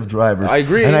passive drivers. I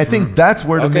agree. And I think that's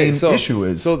where the main so, issue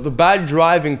is. So the bad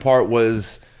driving part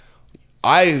was,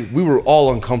 we were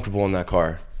all uncomfortable in that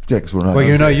car. Yeah, 'cause we're not Well,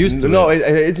 you're not used to No, it.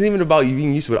 it's not even about you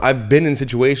being used to it. I've been in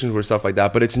situations where stuff like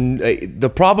that, but it's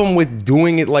the problem with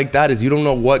doing it like that is you don't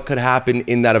know what could happen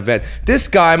in that event. This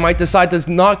guy might decide to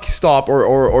not stop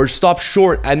or stop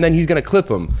short, and then he's gonna clip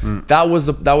him. That was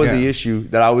the issue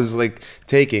that I was like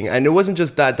taking, and it wasn't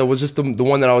just that. That was just the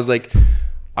one that I was like,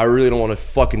 I really don't want to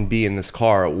fucking be in this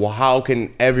car. Well, how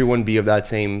can everyone be of that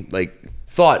same like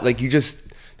thought? Like, you just,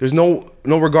 there's no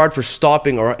regard for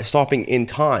stopping or stopping in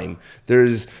time.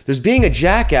 There's being a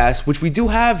jackass, which we do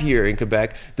have here in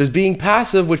Quebec. There's being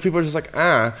passive, which people are just like,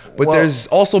 but Well- there's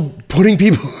also putting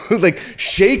people like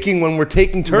shaking when we're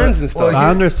taking turns and stuff. I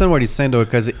understand what he's saying though,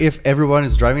 because if everyone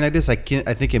is driving like this, I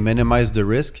think it minimizes the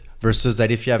risk versus that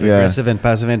if you have Yeah. aggressive and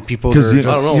passive and people 'Cause are you-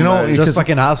 just, you know, man. just because-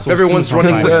 fucking assholes. if everyone's too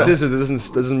running sometimes. with scissors,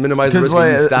 it doesn't minimize the 'Cause risk of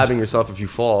you like, stabbing yourself if you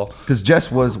fall. because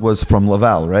Jess was from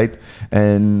Laval, right?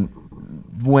 And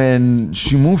when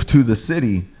she moved to the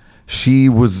city, she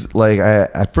was like,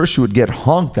 at first she would get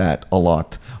honked at a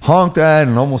lot,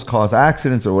 and almost cause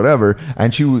accidents or whatever.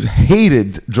 And she was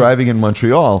hated driving in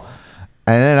Montreal.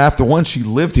 And then after once she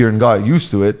lived here and got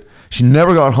used to it, she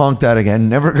never got honked at again,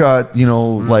 never got,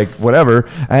 like whatever.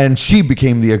 And she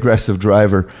became the aggressive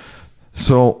driver.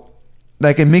 So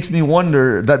like, it makes me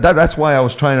wonder that's why I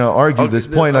was trying to argue this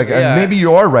point. Like, yeah. and maybe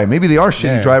you are right. Maybe they are shitty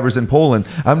Yeah. drivers in Poland.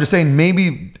 I'm just saying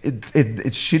maybe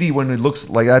it's shitty when it looks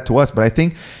like that to us. But I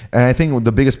think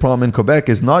the biggest problem in Quebec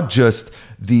is not just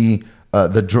the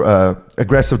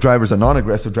aggressive drivers and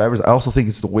non-aggressive drivers. I also think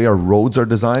it's the way our roads are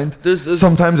designed. There's-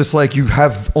 Sometimes it's like you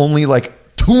have only like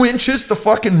 2 inches to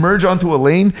fucking merge onto a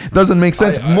lane. Doesn't make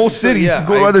sense. Most cities, you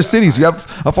go to other cities, you have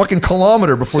a fucking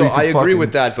kilometer before So you can I agree fucking-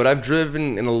 with that, but I've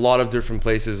driven in a lot of different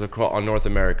places across on North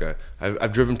America.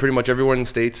 I've driven pretty much everywhere in the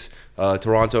States,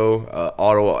 Toronto,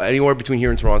 Ottawa, anywhere between here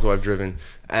and Toronto I've driven.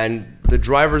 And the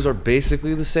drivers are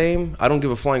basically the same. I don't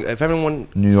give a flying. If everyone,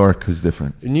 New York is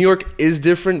different. New York is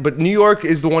different, but New York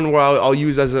is the one where I'll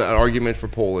use as an argument for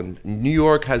Poland. New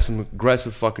York has some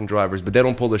aggressive fucking drivers, but they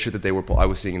don't pull the shit that I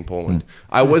was seeing in Poland.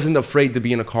 I wasn't afraid to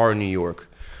be in a car in New York.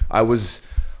 I was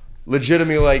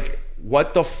legitimately like,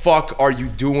 what the fuck are you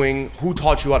doing? Who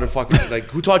taught you how to fucking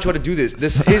who taught you how to do this?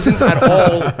 This isn't at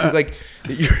all like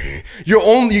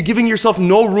you're giving yourself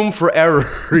no room for error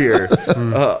here.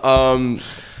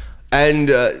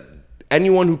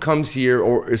 Anyone who comes here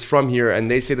or is from here and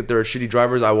they say that they're shitty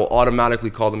drivers, I will automatically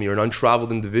call them you're an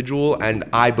untraveled individual, and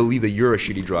I believe that you're a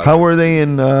shitty driver. How were they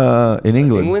in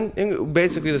England? England,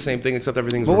 basically the same thing except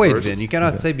everything's But wait, reversed. Vin, you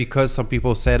cannot say because some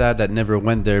people say that never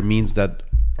went there means that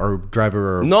our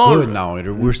driver are No. good now.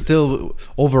 We're still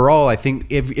overall. I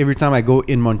think every time I go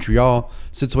in Montreal,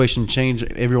 situation change.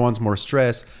 Everyone's more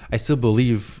stressed. I still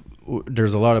believe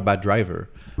there's a lot of bad driver.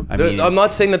 I'm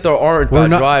not saying that there aren't bad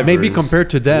drivers. Maybe compared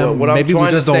to them, maybe we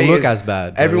just don't look as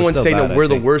bad. Everyone's saying that we're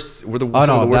the worst. We're the worst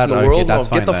in the world. No,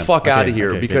 get the fuck out of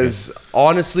here. Because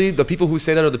honestly, the people who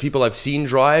say that are the people I've seen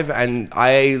drive, and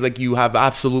you have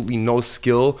absolutely no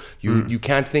skill. You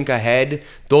can't think ahead.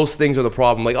 Those things are the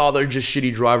problem. Like, oh, they're just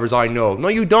shitty drivers. I know. No,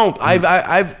 you don't.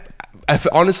 I've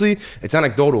honestly, it's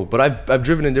anecdotal, but I've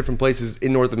driven in different places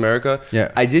in North America. Yeah.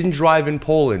 I didn't drive in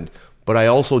Poland, but I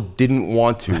also didn't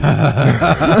want to.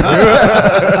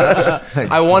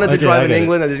 I wanted to drive in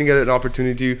England. I didn't get an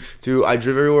opportunity to. I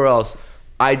drove everywhere else.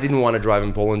 I didn't want to drive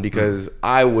in Poland because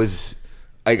I was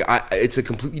like, it's a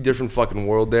completely different fucking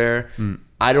world there.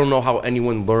 I don't know how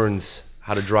anyone learns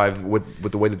how to drive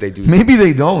with the way that they do. Maybe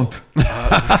they don't.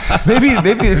 maybe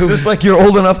it's just like you're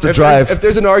old enough to drive. If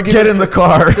there's an argument, get in the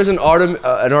car. If there's an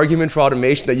argument for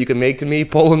automation that you can make to me,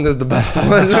 Poland is the best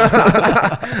one.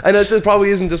 And it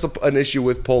probably isn't just an issue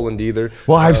with Poland either.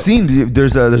 Well, I've seen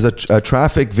there's a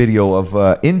traffic video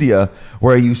of India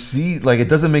where you see like it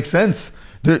doesn't make sense.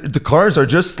 The cars are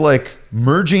just like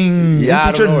merging into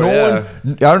each other.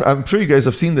 I'm sure you guys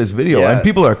have seen this video, and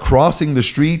people are crossing the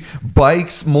street,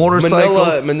 bikes,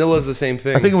 motorcycles. Manila's the same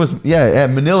thing. I think it was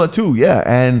Manila too. Yeah,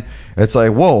 and it's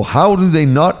like, whoa, how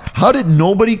did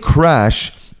nobody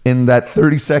crash in that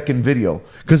 30-second video?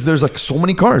 Because there's like so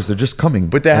many cars, they're just coming.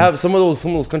 But they have some of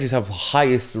those countries have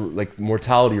highest like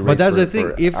mortality rates. But that's the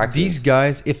thing. If these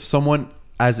guys, if someone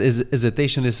as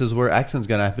hesitation, this is where accident's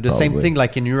gonna happen. The same thing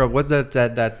like in Europe. What's that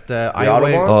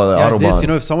highway?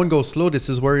 Autobahn. If someone goes slow, this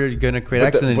is where you're gonna create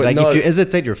accident. Like if you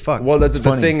hesitate, you're fucked. Well, that's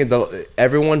the thing.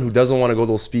 Everyone who doesn't want to go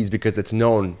those speeds because it's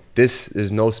known this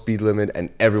is no speed limit and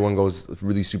everyone goes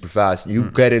really super fast. You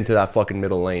get into that fucking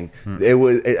middle lane.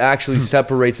 It actually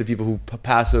separates the people who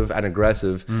passive and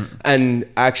aggressive. And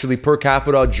actually, per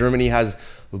capita, Germany has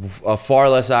far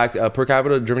less per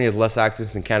capita. Germany has less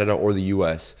accidents than Canada or the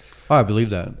U.S. Oh, I believe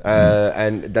that.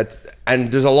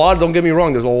 And there's a lot. Don't get me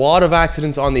wrong. There's a lot of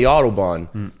accidents on the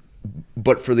autobahn,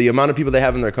 but for the amount of people they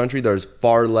have in their country, there's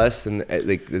far less than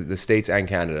like the States and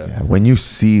Canada. Yeah, when you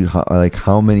see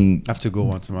how many, I have to go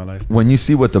once in my life. When you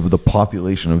see what the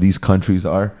population of these countries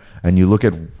are, and you look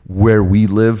at where we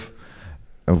live,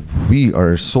 we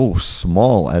are so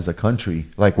small as a country.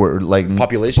 Like we're like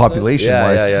population wise.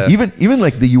 Yeah. Even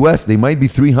like the U.S., they might be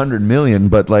 300 million,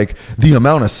 but like the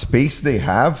amount of space they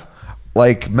have.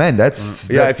 Like, man, that's...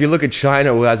 if you look at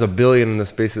China, who has 1 billion in the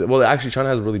space... Well, actually, China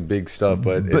has really big stuff,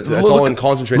 but it's all in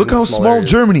concentrated... Look how small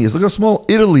areas. Germany is. Look how small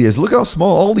Italy is. Look how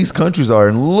small all these countries are.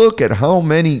 And look at how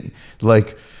many,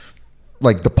 like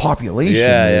the population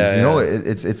is. You know,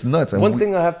 it's nuts. And one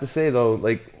thing I have to say, though,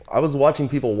 like, I was watching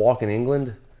people walk in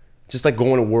England, just like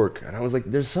going to work. And I was like,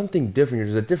 there's something different here.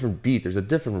 There's a different beat. There's a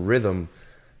different rhythm.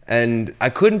 And I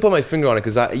couldn't put my finger on it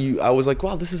because I was like,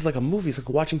 wow, this is like a movie. It's like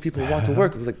watching people walk to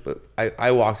work. It was like, but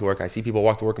I walk to work. I see people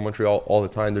walk to work in Montreal all the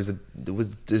time. There's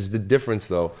the difference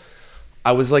though.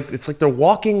 I was like, it's like they're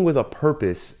walking with a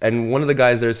purpose. And one of the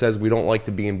guys there says, we don't like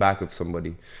to be in back of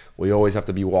somebody. We always have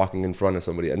to be walking in front of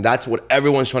somebody. And that's what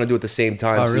everyone's trying to do at the same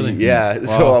time. Oh, really? Yeah. Wow.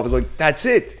 So I was like, that's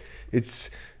it. It's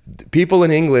people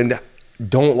in England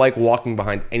don't like walking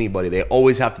behind anybody. They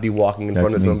always have to be walking in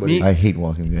front of somebody. I hate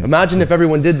walking behind. Imagine if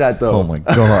everyone did that though. Oh my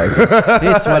god!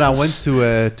 It's when I went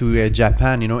to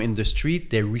Japan. You know, in the street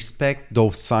they respect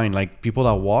those signs. Like people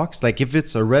that walks. Like if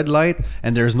it's a red light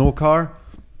and there's no car,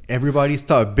 everybody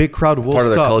stop. A big crowd will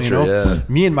stop. Culture, you know, yeah.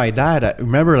 Me and my dad. I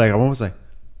remember, like I was like,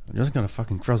 I'm just gonna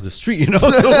fucking cross the street, you know. So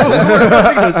we were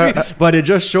crossing the street. But it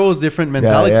just shows different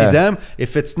mentality. Them,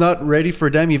 if it's not ready for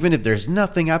them, even if there's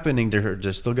nothing happening, they're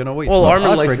just still gonna wait. Well, Armin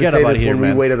likes forget to say about this here,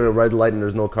 when we wait at a red light and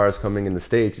there's no cars coming in the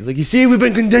States. He's like, you see, we've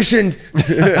been conditioned.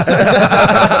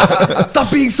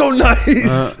 Stop being so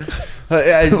nice.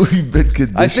 We've been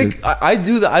conditioned. I think I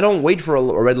do that. I don't wait for a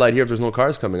red light here if there's no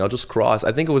cars coming. I'll just cross.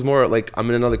 I think it was more like I'm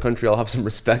in another country. I'll have some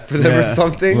respect for them or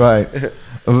something. Right.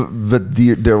 But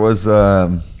there was.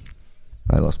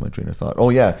 I lost my train of thought. Oh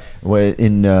yeah,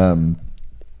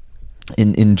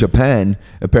 in Japan,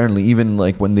 apparently, even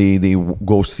like when they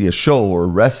go see a show or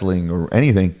wrestling or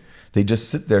anything, they just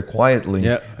sit there quietly.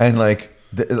 Yeah. And like,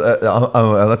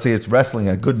 let's say it's wrestling,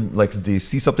 a good like they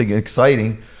see something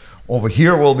exciting. Over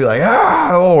here, we'll be like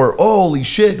or holy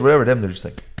shit, whatever. Them they're just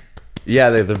like.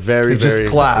 Yeah, they're very, They just very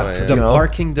clap. yeah. The You know?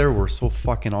 parking there were so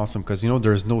fucking awesome because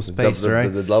there's no space, right?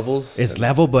 The levels. It's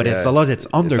level, but it's Yeah. a lot. It's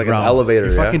underground. It's like an elevator.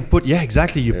 You Yeah. fucking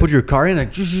exactly. You put your car in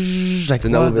like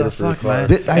an what elevator the for your fuck, car.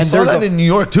 man. I saw that in New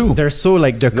York too. They're so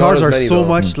like the cars as are many, so though.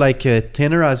 much like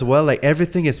thinner as well. Like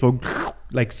everything is so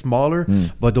like smaller,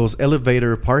 but those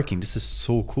elevator parking. This is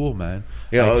so cool, man.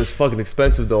 Yeah, Like, it was fucking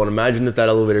expensive though. And imagine if that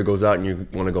elevator goes out and you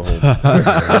want to go home.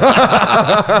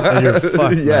 and you're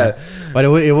fucked, Yeah. man. But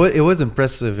it was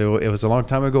impressive. It was a long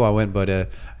time ago I went, but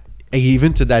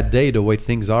even to that day, the way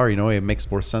things are, it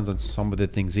makes more sense than some of the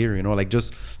things here. Like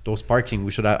just those parking,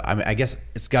 we should have. I mean, I guess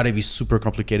it's got to be super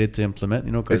complicated to implement.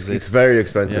 Because It's very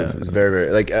expensive. Yeah. It's very, very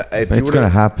like if It's gonna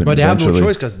happen. But they have no eventually.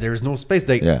 choice because there's no space.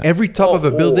 Yeah. Every top of a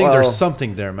Oh, building, well. there's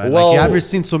something there, man. Well. Like you ever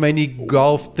seen so many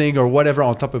golf thing or whatever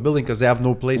on top of a building because they have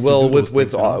no place Well, to do with those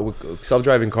with, things, with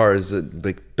self-driving cars,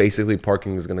 like basically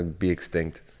parking is gonna be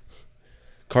extinct.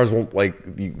 Cars won't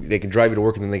they can drive you to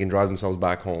work and then they can drive themselves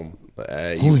back home.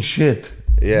 Holy shit!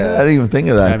 Yeah. I didn't even think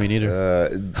of that. I mean,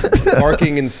 either.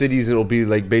 Parking in cities, it'll be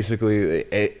like basically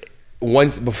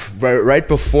right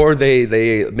before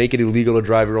they make it illegal to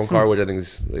drive your own car, which I think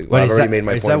is like, But I've is already that, made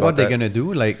my is point that about what they're that. gonna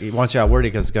do? Like once you're at work,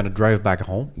 it's gonna drive back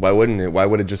home. Why wouldn't it? Why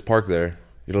would it just park there?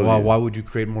 You know, Well, why would you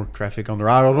create more traffic on the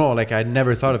road? I don't know. Like I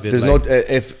never thought of it. there's like, no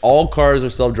if all cars are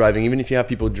self-driving, even if you have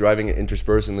people driving it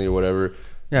interspersonally or whatever,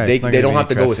 Yeah, they it's not don't gonna have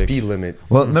be to go a traffic. speed limit.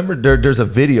 Well, remember there's a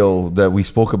video that we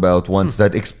spoke about once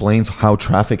that explains how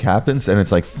traffic happens, and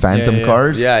it's like phantom yeah.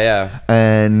 cars. Yeah.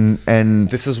 And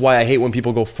This is why I hate when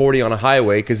people go 40 on a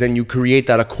highway, because then you create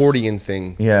that accordion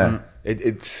thing. yeah,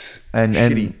 It's And-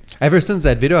 shitty. ever since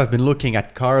that video, I've been looking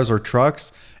at cars or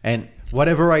trucks, and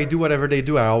whatever I do, whatever they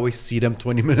do, I always see them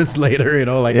 20 minutes later.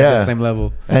 Like at the same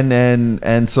level.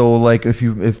 And so like if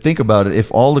think about it,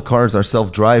 if all the cars are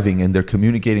self-driving and they're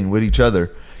communicating with each other,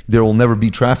 there will never be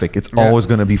traffic. It's always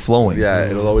going to be flowing. Yeah,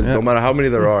 it'll always, no matter how many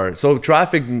there are. So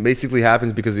traffic basically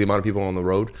happens because of the amount of people on the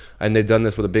road, and they've done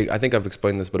this with a big. I think I've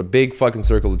explained this, but a big fucking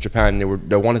circle in Japan.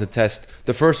 They wanted to test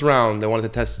the first round. They wanted to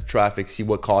test traffic, see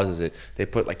what causes it. They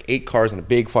put like 8 cars in a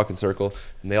big fucking circle,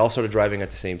 and they all started driving at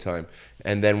the same time.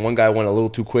 And then one guy went a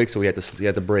little too quick, so he had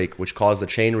to brake, which caused a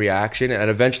chain reaction. And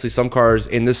eventually, some cars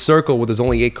in this circle, where there's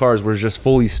only 8 cars, were just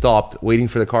fully stopped, waiting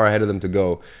for the car ahead of them to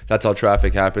go. That's how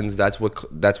traffic happens. That's what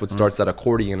starts that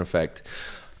accordion effect.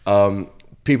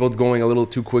 People going a little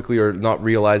too quickly or not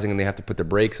realizing, and they have to put their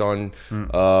brakes on.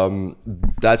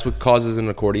 That's what causes an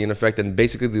accordion effect. And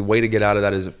basically, the way to get out of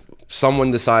that is if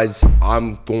someone decides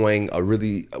I'm going a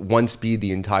really one speed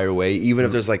the entire way, even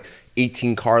if there's like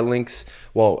 18 car links.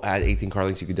 Well, at 18 car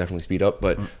links, you could definitely speed up,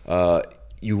 but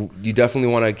you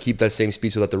definitely want to keep that same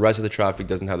speed so that the rest of the traffic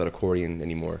doesn't have that accordion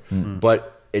anymore.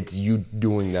 But it's you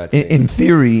doing that thing. In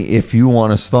theory, if you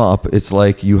want to stop, it's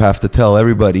like you have to tell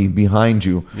everybody behind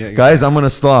you, guys, I'm going to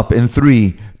stop in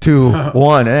 3, 2,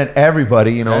 1, and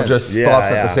everybody, just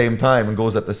stops at the same time and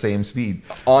goes at the same speed.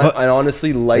 And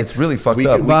honestly, lights. It's really fucked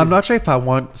up. But I'm not sure if I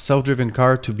want self-driven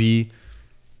car to be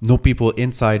no people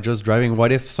inside just driving.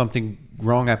 What if something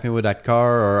wrong happened with that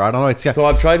car, or I don't know? It's So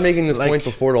I've tried making this like- point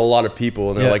before to a lot of people,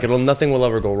 and they're Yeah. like, nothing will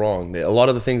ever go wrong. A lot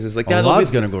of the things is like, A lot's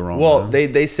gonna go wrong, Well,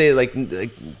 man. they say like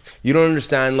you don't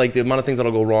understand, like the amount of things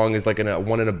that'll go wrong is like in a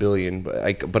 1 in a billion.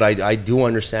 But I do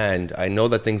understand. I know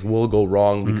that things will go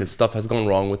wrong because stuff has gone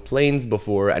wrong with planes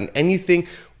before, and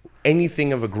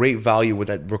anything of a great value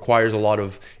that requires a lot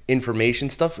of information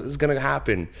stuff is gonna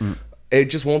happen. It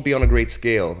just won't be on a great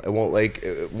scale. It won't like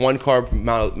one car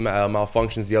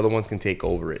malfunctions, the other ones can take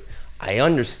over it. I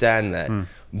understand that,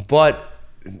 but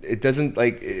it doesn't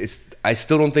like it's. I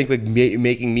still don't think like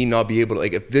making me not be able to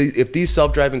like if these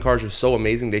self-driving cars are so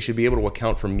amazing, they should be able to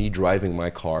account for me driving my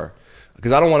car.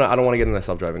 Because I don't want to get in a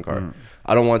self-driving car.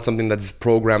 I don't want something that's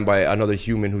programmed by another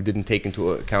human who didn't take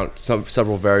into account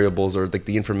several variables, or like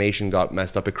the information got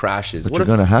messed up, it crashes. But you're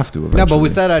going to have to eventually. No, but we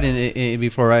said that in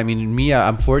before. Right? I mean, me,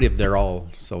 I'm for it if they're all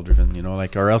self-driven,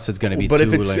 or else it's going to be. But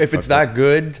too, if it's that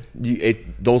good,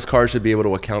 those cars should be able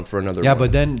to account for another. Yeah, one.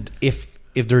 but then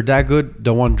if they're that good,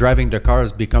 the one driving the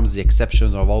cars becomes the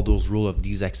exception of all those rules of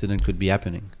these accidents could be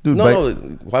happening. Dude, no,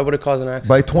 why would it cause an accident?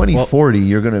 By 2040,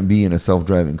 you're going to be in a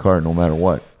self-driving car no matter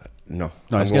what. No,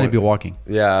 it's going to be walking.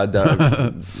 Yeah,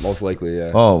 most likely.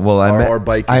 Yeah. Oh well, or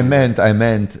biking. I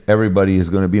meant everybody is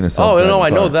going to be in a Oh self-driving no, I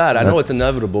know car. that. I know it's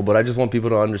inevitable, but I just want people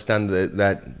to understand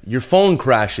that your phone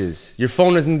crashes. Your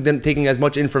phone isn't then taking as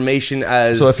much information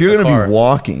as. So if you're going to be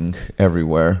walking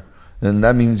everywhere, then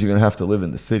that means you're going to have to live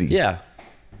in the city. Yeah.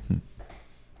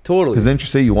 Totally. Because didn't you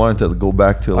say you wanted to go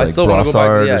back to like I still want to go back.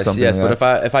 Brossard or Yes, something? yes. like But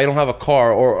that? if I don't have a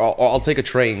car, or I'll take a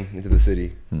train into the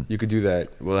city. You could do that.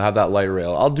 We'll have that light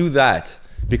rail. I'll do that.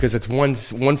 because it's one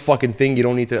fucking thing. You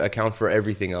don't need to account for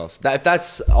everything else. If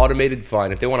that's automated,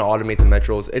 fine. If they want to automate the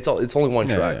metros, it's only one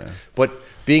track. Yeah. But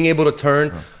being able to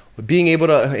turn, being able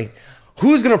to, hey,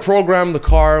 who's gonna program the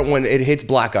car when it hits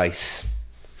black ice?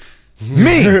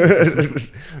 Me,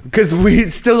 because we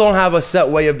still don't have a set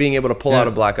way of being able to pull out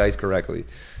of black ice correctly.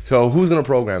 So who's gonna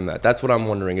program that? That's what I'm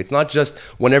wondering. It's not just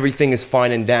when everything is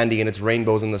fine and dandy and it's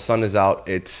rainbows and the sun is out.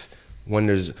 It's when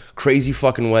there's crazy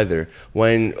fucking weather,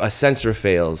 when a sensor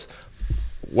fails.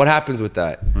 What happens with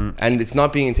that? And it's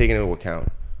not being taken into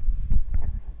account.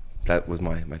 That was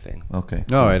my thing. Okay.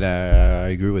 No, and I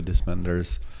agree with this, man.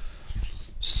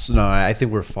 No, I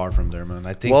think we're far from there, man.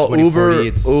 I think Uber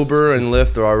and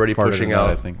Lyft are already pushing out.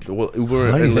 I think. Well,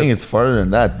 Uber How do you think it's farther than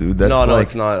that, dude? That's no,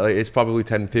 it's not. Like, it's probably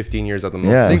 10, 15 years at the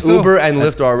most. Yeah. I think so. Uber and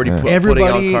Lyft are already putting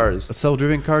out cars. A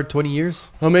self-driven car, 20 years?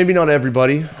 Well, maybe not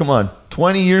everybody. Come on.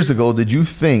 20 years ago, did you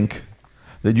think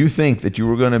that you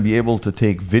were going to be able to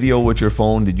take video with your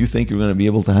phone? Did you think you were going to be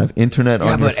able to have internet on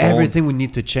your phone? Yeah, but everything would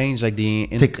need to change, like the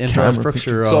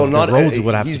infrastructure so of the roads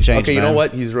would have to change. Okay, you know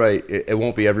what? He's right. It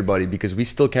won't be everybody because we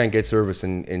still can't get service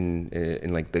in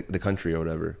like the country or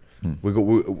whatever. We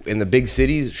in the big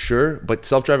cities, sure, but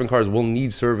self-driving cars will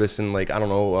need service in like, I don't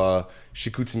know,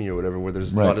 Shikutsumi or whatever, where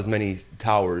there's not as many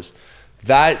towers.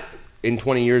 That in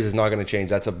 20 years is not going to change.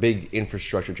 That's a big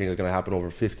infrastructure change that's going to happen over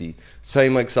 50.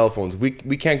 Same like cell phones. We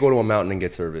can't go to a mountain and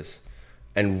get service.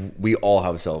 And we all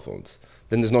have cell phones.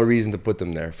 Then there's no reason to put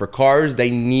them there. For cars, they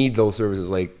need those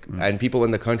services. Like, and people in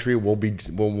the country will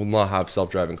not have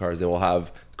self-driving cars. They will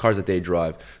have cars that they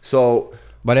drive. So,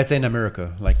 but that's in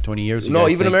America, like 20 years ago. No,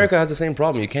 even America has the same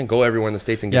problem. You can't go everywhere in the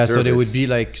States and get service. Yeah, so they would be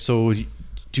like, so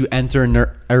to enter an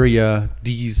area,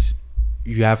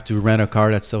 you have to rent a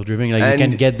car that's self-driven. Like you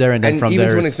can get there and then from even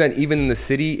there. To an extent, even in the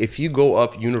city, if you go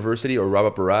up University or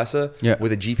Rabaparasa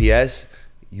with a GPS,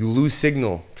 you lose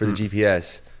signal for the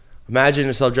GPS. Imagine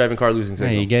a self-driving car losing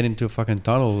signal. Yeah, you get into a fucking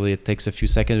tunnel. It takes a few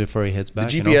seconds before it hits back.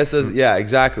 The GPS does, yeah,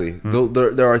 exactly.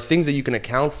 There are things that you can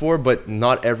account for, but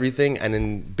not everything. And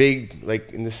in big,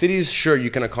 like in the cities, sure, you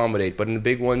can accommodate. But in the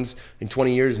big ones, in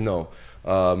 20 years, no.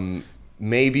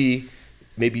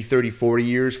 Maybe 30, 40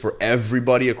 years for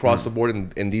everybody across the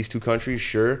board in these two countries,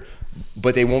 sure.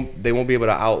 But they won't be able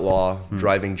to outlaw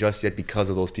driving just yet because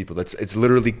of those people. It's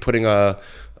literally putting a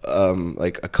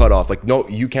cutoff. Like, no,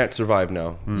 you can't survive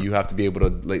now. You have to be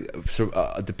able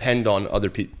to depend on other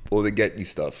people to get you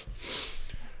stuff.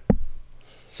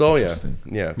 So yeah.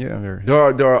 Very.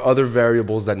 There are other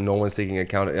variables that no one's taking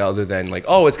account other than like,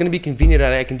 oh, it's gonna be convenient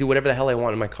and I can do whatever the hell I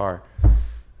want in my car.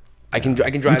 I can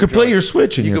drive. You could play your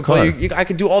Switch in your car. I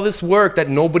could do all this work that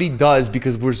nobody does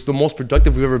because we're the most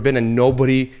productive we've ever been, and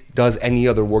nobody does any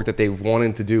other work that they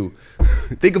wanted to do.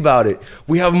 Think about it.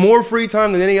 We have more free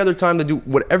time than any other time to do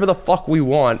whatever the fuck we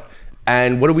want,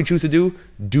 and what do we choose to do?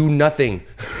 Do nothing.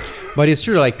 But it's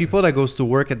true, like people that goes to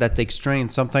work and that takes train,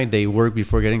 sometimes they work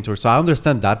before getting to work. So I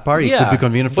understand that part. It could be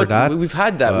convenient for that. We've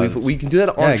had that. We can do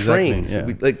that on trains.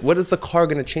 Yeah. Like, what is the car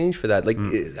going to change for that? Like,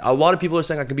 a lot of people are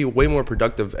saying I could be way more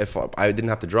productive if I didn't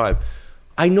have to drive.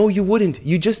 I know you wouldn't.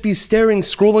 You'd just be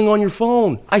scrolling on your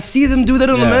phone. I see them do that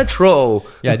on the metro.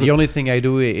 Yeah, the only thing I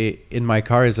do in my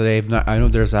car is that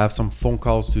I have some phone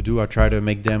calls to do. I try to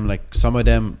make them, like some of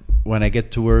them, when I get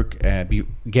to work, be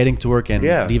getting to work and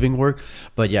leaving work.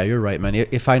 But yeah, you're right, man.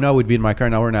 If I know I would be in my car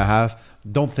an hour and a half,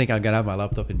 don't think I'm gonna have my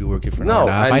laptop and be working for an hour and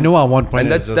a half. I know at one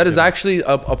point. And that is actually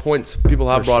a point people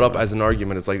have brought up as an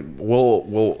argument. It's like,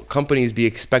 will companies be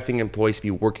expecting employees to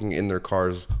be working in their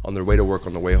cars on their way to work,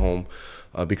 on their way home,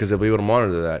 because they'll be able to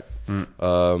monitor that.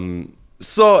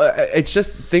 So it's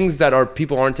just things that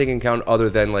people aren't taking account other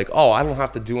than like, oh, I don't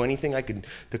have to do anything.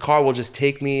 The car will just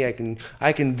take me.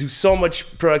 I can do so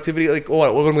much productivity. Like,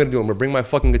 what am I going to do? I'm going to bring my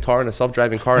fucking guitar in a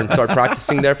self-driving car and start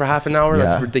practicing there for half an hour?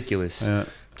 That's ridiculous. Yeah.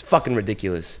 It's fucking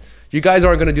ridiculous. You guys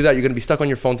aren't going to do that. You're going to be stuck on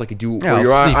your phones like you do where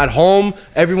you're at home.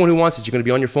 Everyone who wants it, you're going to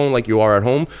be on your phone like you are at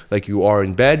home, like you are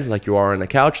in bed, like you are on the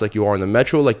couch, like you are in the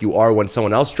metro, like you are when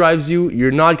someone else drives you.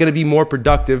 You're not going to be more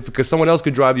productive because someone else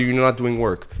could drive you. You're not doing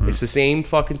work. It's the same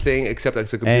fucking thing except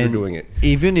it's a computer doing it.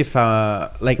 Even if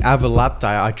like I have a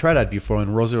laptop, I tried that before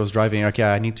when Rosie was driving. Okay,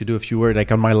 I need to do a few words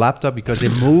like on my laptop because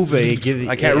it moves. I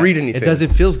can't read anything. It doesn't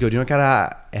feel good. You know, kind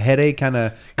of a headache, kind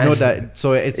of that.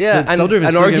 So it's an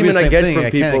argument I get from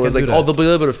people is like, oh, they'll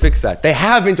be able to fix that. They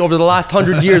haven't over the last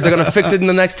 100 years. They're gonna fix it in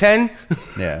the next 10.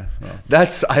 Yeah.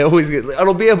 That's I always get.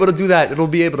 It'll be able to do that. It'll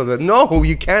be able to. No,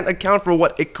 you can't account for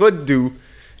what it could do.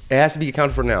 It has to be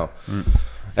accounted for now.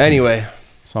 Anyway,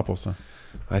 100%.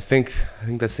 I think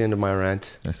that's the end of my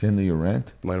rant. That's the end of your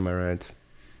rant. My rant.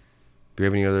 Do you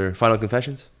have any other final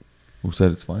confessions? Who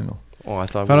said it's final? Oh, I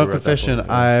thought. Final we were at that confession. point,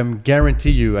 yeah. I'm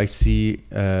guarantee you. I see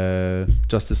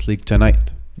Justice League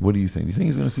tonight. What do you think? Do you think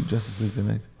he's going to see Justice League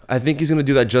tonight? I think he's gonna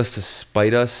do that just to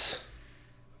spite us.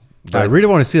 I really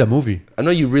want to see that movie. I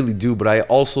know you really do, but I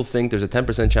also think there's a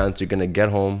 10% chance you're gonna get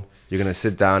home, you're gonna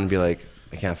sit down and be like,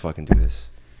 I can't fucking do this.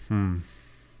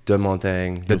 De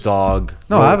Montaigne, the dog.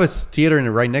 No, I have a theater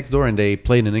right next door, and they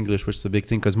play it in English, which is a big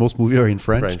thing because most movies are in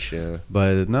French. French, yeah.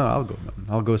 But no, I'll go. Man.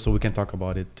 I'll go so we can talk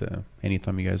about it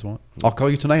anytime you guys want. I'll call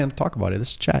you tonight and talk about it.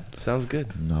 Let's chat. Sounds good.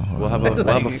 No. We'll have a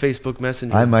Facebook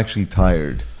Messenger. I'm actually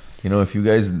tired. You know, if you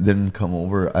guys didn't come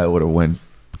over, I would have went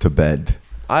to bed.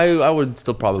 I would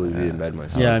still probably be in bed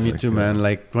myself. Yeah, me too, man.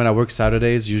 Like when I work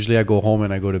Saturdays, usually I go home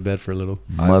and I go to bed for a little.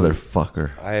 Motherfucker.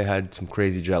 I had some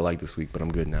crazy jet lag this week, but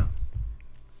I'm good now.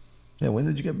 Yeah, when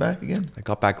did you get back again? I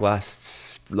got back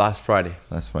last Friday.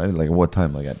 Last Friday? Like what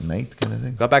time? Like at night kind of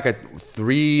thing? Got back at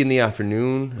 3 in the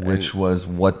afternoon. Which was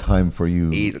what time for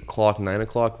you? 8 o'clock, 9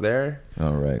 o'clock there.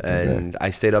 All right. And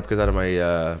I stayed up because I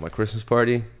had my Christmas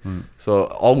party. So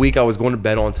all week I was going to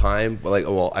bed on time. But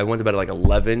I went to bed at like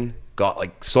 11. Got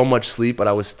like so much sleep, but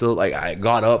I was still like, I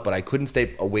got up, but I couldn't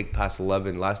stay awake past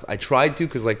 11. I tried to,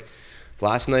 because like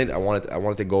last night I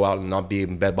wanted to go out and not be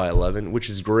in bed by 11, which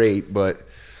is great, but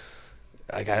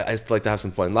I still like to have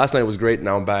some fun. Last night was great.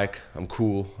 Now I'm back. I'm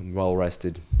cool. I'm well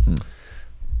rested.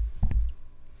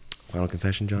 Final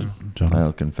confession, John.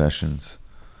 Final confessions.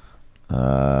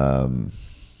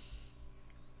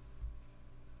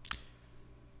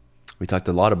 We talked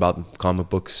a lot about comic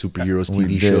books, superheroes, We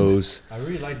TV did. shows. I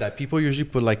really like that. People usually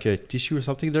put like a tissue or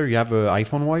something there. You have an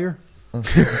iPhone wire.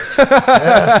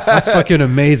 That's fucking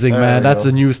amazing, man. you That's go.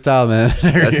 a new style, man.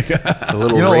 A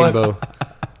little You know what? rainbow.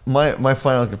 My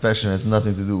final confession has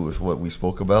nothing to do with what we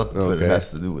spoke about, but Okay. it has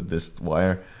to do with this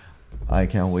wire. I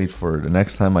can't wait for the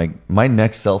next time my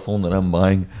next cell phone that I'm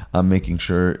buying. I'm making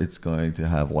sure it's going to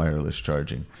have wireless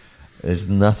charging. There's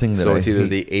nothing that So I it's either hate.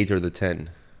 the 8 or the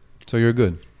 10. So you're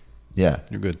good. Yeah,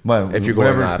 You're good. Well, If you're going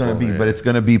whatever it's going to Apple, be, yeah. but it's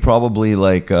going to be probably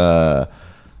like I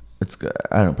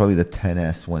don't know, probably the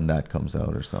 10s when that comes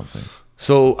out or something.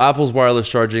 So Apple's wireless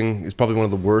charging is probably one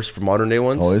of the worst for modern day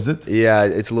ones. Oh, is it? Yeah,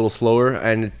 it's a little slower,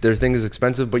 and their thing is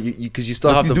expensive, but because you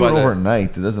still If have you to do buy it that.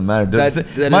 overnight, it doesn't matter. That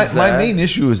is My main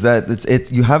issue is that it's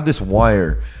you have this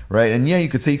wire, right? And yeah, you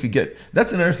could say you could get.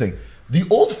 That's another thing. The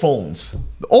old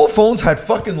phones had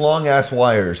fucking long ass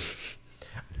wires.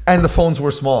 And the phones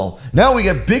were small. Now we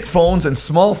get big phones and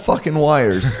small fucking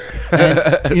wires.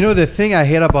 And you know the thing I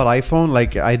hate about iPhone?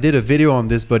 Like I did a video on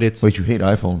this, but it's Wait, you hate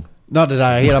iPhone? not that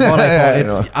I hate about iPhone.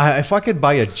 It's know. if I could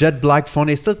buy a jet black phone,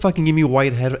 they still fucking give me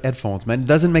white headphones, man. It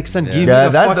doesn't make sense. Yeah. Give Yeah, me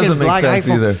the that fucking doesn't make black sense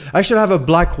iPhone. either. I should have a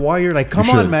black wire. Like, come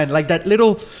You on, should. man. Like that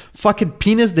little fucking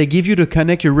penis they give you to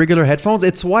connect your regular headphones.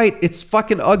 It's white. It's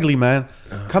fucking ugly, man.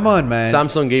 Come on, man.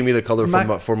 Samsung gave me the color for my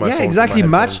phone. yeah, for exactly. my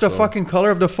Match the headphones, so. fucking color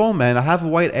of the phone, man. I have a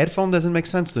white headphone. Doesn't make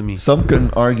sense to me. Some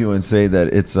can argue and say that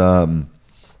it's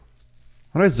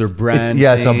What is their brand?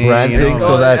 it's a brand you thing, know?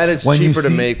 so that and it's when you cheaper to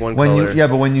see, make one when color.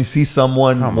 but when you see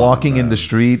someone Come on, walking in man. the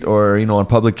street or on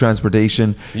public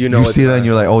transportation, You know you it's see that that. and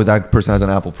you're like, oh, that person has an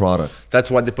Apple product. That's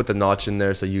why they put the notch in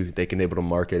there, so they can able to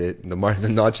market it. The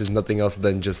notch is nothing else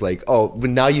than just like, oh, but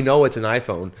now you know it's an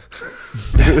iPhone.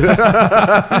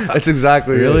 That's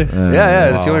exactly Really? it.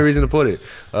 Yeah. That's the Wow. only reason to put it.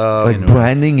 Like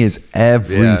branding is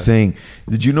everything.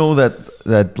 Did you know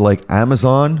that like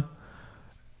Amazon,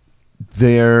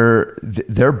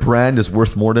 their brand is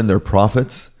worth more than their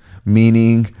profits,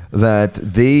 meaning that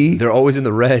They're always in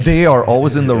the red. they are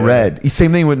always in the red.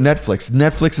 Same thing with Netflix.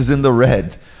 Netflix is in the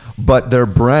red, but their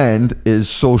brand is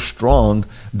so strong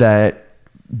that.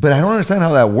 But I don't understand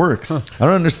how that works. I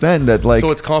don't understand that. Like,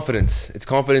 So it's confidence. It's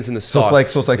confidence in the So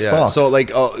stocks. it's like stocks. So like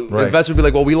Right. investors would be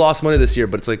like, well, we lost money this year,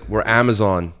 but it's like we're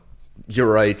Amazon. You're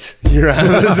right. You're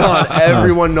Amazon.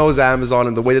 Everyone knows Amazon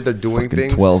and the way that they're doing Fucking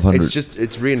things. 1,200.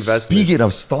 It's reinvestment. speaking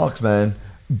of stocks, man,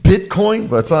 Bitcoin,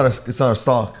 but it's not a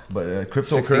stock, but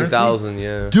cryptocurrency. 16,000,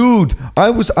 yeah. Dude,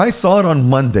 I saw it on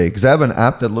Monday because I have an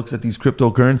app that looks at these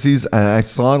cryptocurrencies, and I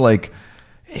saw like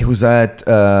it was at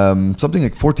something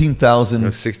like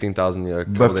 14,000. 16,000, yeah.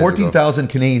 But 14,000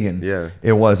 Canadian. Yeah.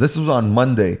 It was. This was on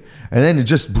Monday. And then it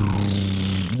just,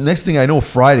 next thing I know,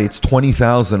 Friday, it's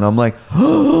 20,000. I'm like,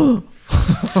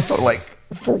 like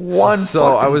for one.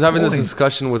 So I was having this fucking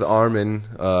discussion with Armin.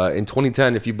 In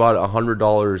 2010, if you bought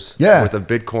 $100 Yeah. worth of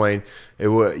Bitcoin,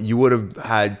 you would have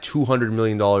had $200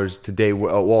 million today.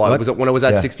 Well, when I was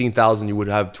at Yeah. 16,000, you would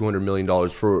have $200 million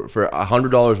for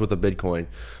 $100 worth of Bitcoin.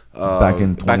 Back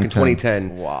in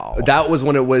 2010. Wow. That was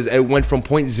when it went from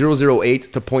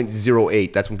 0.008 to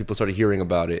 0.08. That's when people started hearing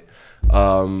about it.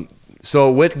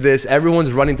 So with this,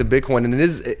 everyone's running to Bitcoin, and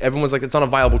everyone's like, it's not a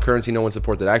viable currency. No one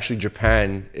supports it. Actually,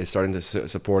 Japan is starting to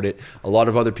support it. A lot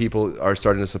of other people are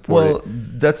starting to support it. Well,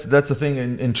 that's the thing.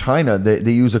 In China,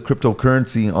 they use a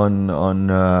cryptocurrency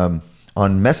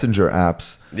on messenger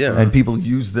apps. Yeah. And people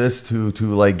use this to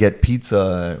like get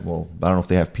pizza. Well, I don't know if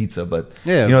they have pizza, but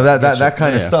Yeah, you know, that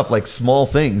kind of yeah. stuff, like small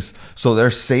things. So they're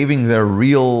saving their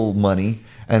real money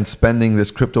and spending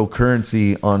this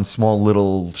cryptocurrency on small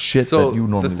little shit that you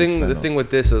normally would spend the on. thing with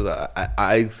this is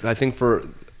I think for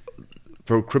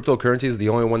cryptocurrencies, the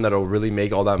only one that'll really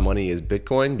make all that money is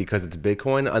Bitcoin, because it's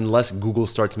Bitcoin, unless Google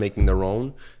starts making their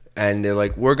own. And they're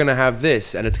like, we're gonna have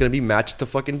this, and it's gonna be matched to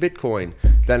fucking Bitcoin.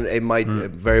 Then it might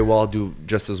very well do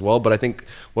just as well. But I think,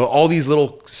 well, all these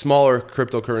little smaller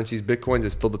cryptocurrencies, Bitcoins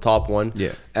is still the top one.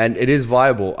 Yeah. And it is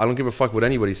viable. I don't give a fuck what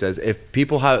anybody says. If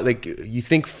people have, like, you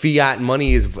think fiat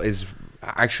money is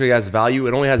actually has value,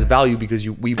 it only has value because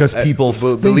people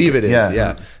believe it is.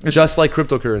 Yeah. It's Just like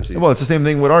cryptocurrency. Well, it's the same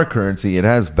thing with our currency. It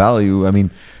has value. I mean,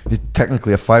 it's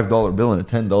technically a $5 bill and a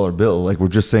 $10 bill. Like, we're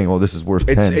just saying, oh, this is worth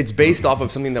 10. It's based off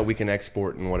of something that we can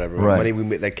export and whatever. Right.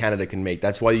 Money that Canada can make.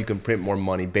 That's why you can print more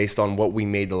money based on what we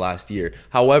made the last year.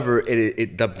 However,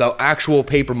 the actual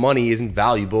paper money isn't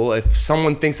valuable. If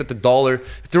someone thinks that if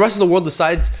the rest of the world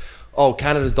decides, oh,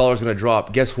 Canada's dollar is going to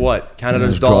drop, guess what?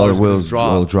 Canada's dollar will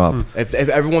drop. If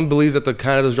everyone believes that the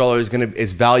Canada's dollar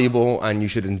is valuable and you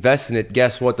should invest in it,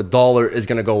 guess what? The dollar is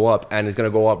going to go up, and it's going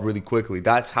to go up really quickly.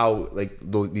 That's how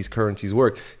these currencies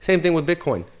work. Same thing with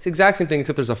Bitcoin. It's the exact same thing,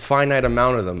 except there's a finite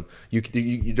amount of them.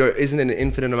 There isn't an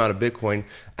infinite amount of Bitcoin,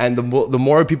 and the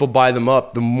more people buy them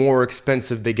up, the more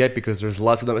expensive they get because there's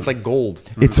less of them. It's like gold.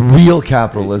 It's real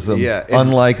capitalism, Yeah,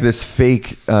 unlike this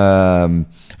fake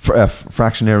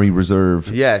fractionary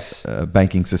reserve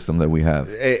banking system that we have.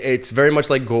 It's very much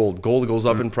like gold. Gold goes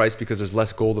up in price because there's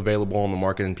less gold available on the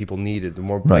market and people need it. The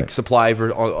more like supply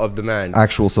of demand.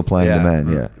 Actual supply and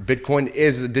demand, yeah. Bitcoin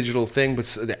is a digital thing,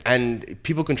 and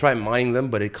people can try mining them,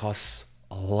 but it costs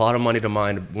a lot of money to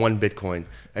mine one Bitcoin.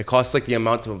 It costs like the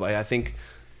amount of, I think,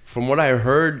 from what I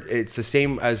heard, it's the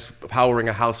same as powering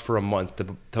a house for a month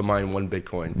to mine one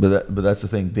Bitcoin. But that's the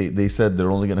thing. They said they're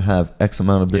only going to have X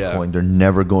amount of Bitcoin. Yeah. They're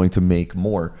never going to make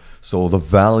more. So the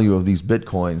value of these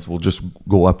Bitcoins will just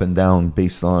go up and down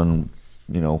based on,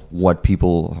 you know, what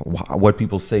people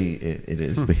say it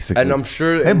is, basically. And I'm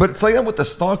sure. But it's like that with the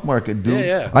stock market, dude.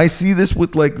 Yeah. I see this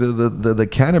with like the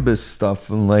cannabis stuff,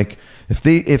 and like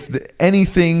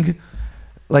anything,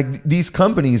 like these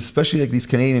companies, especially like these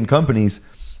Canadian companies.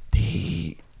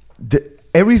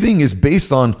 Everything is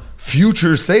based on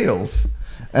future sales,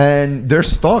 and their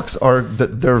stocks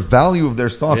their value of their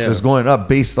stocks is going up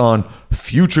based on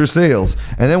future sales.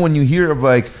 And then when you hear of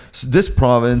like this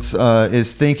province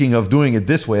is thinking of doing it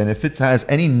this way, and if it has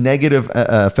any negative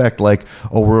effect, like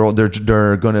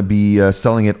they're going to be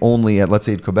selling it only at, let's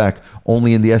say, Quebec,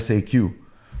 only in the SAQ.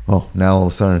 Oh, now all of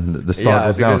a sudden the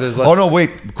stock goes down. Oh no,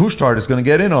 wait, Couche-Tard is going to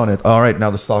get in on it. All right,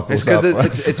 now the stock goes up.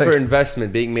 It's for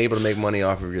investment, being able to make money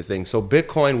off of your thing. So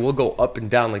Bitcoin will go up and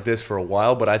down like this for a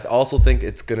while, but I also think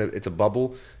it's a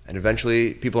bubble, and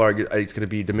eventually it's going to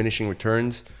be diminishing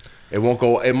returns. It won't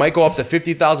go. It might go up to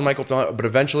 50,000, might go up to 100, but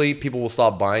eventually people will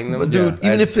stop buying them. But dude,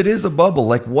 even if it is a bubble,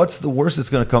 like what's the worst that's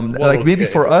going to come? Well, like maybe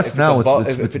for us now,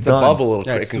 it's a done. bubble,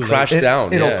 it can crash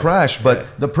down. It'll crash,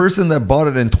 but the person that bought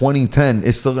it in 2010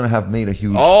 is still going to have made a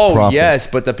huge profit. Oh yes,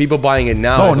 but the people buying it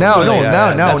now. Now it's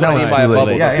too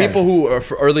late. The people who are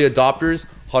early adopters.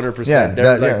 100%. Yeah,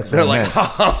 they're like,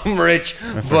 I'm rich.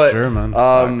 For sure,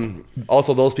 man.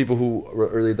 Also, those people who are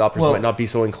early adopters might not be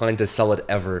so inclined to sell it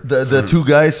ever. The two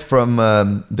guys from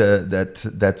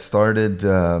that started,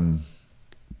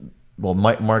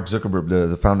 Mark Zuckerberg,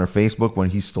 the founder of Facebook, when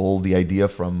he stole the idea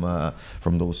from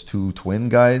those two twin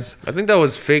guys. I think that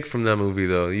was fake from that movie,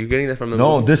 though. Are you getting that from the movie?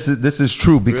 No, this is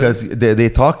true, because they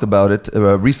talked about it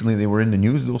recently. They were in the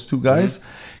news, those two guys.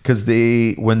 Because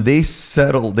when they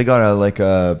settled, they got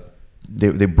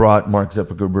they brought Mark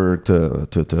Zuckerberg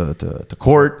to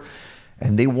court,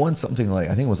 and they won something like,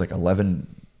 I think it was like 11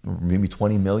 or maybe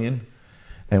 20 million.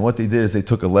 And what they did is they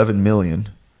took 11 million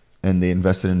and they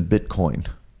invested in Bitcoin.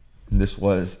 And this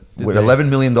was with $11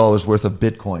 million worth of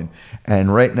Bitcoin.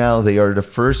 And right now they are the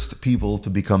first people to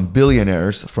become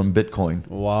billionaires from Bitcoin.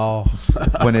 Wow.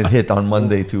 When it hit on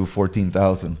Monday to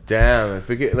 14,000. Damn.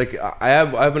 I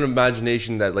have an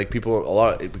imagination that like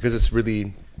people, because it's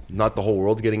really not the whole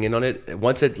world's getting in on it.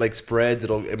 Once it like spreads,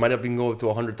 it might not even go up to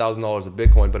 $100,000 of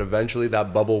Bitcoin, but eventually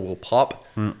that bubble will pop.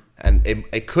 And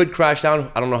it could crash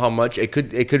down. I don't know how much. It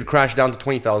could crash down to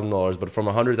 $20,000, but from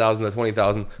 $100,000 to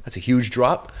 $20,000, that's a huge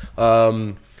drop.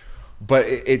 But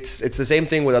it's the same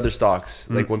thing with other stocks.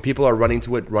 Like when people are running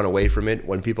to it, run away from it.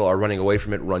 When people are running away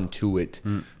from it, run to it.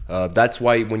 That's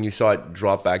why when you saw it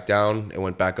drop back down, it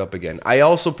went back up again. I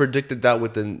also predicted that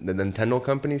with the Nintendo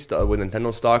companies, with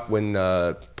Nintendo stock when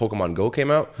Pokemon Go came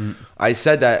out. I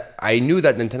said that I knew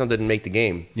that Nintendo didn't make the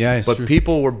game. Yeah, it's but true.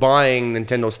 people were buying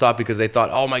Nintendo stock because they thought,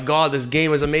 "Oh my God, this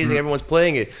game is amazing! Everyone's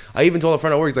playing it." I even told a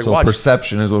friend at work, "He's like, So watch."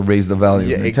 perception is what raised the value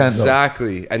Yeah, of Nintendo.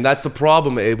 exactly, and that's the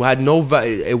problem. It had no.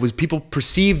 It was people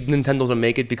perceived Nintendo to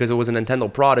make it because it was a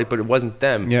Nintendo product, but it wasn't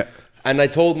them. Yeah. And I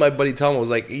told my buddy Tom, I was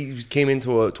like, he just came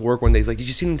into to work one day. He's like, "Did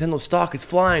you see Nintendo stock? It's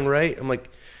flying, right?" I'm like,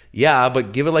 "Yeah,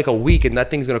 but give it like a week, and that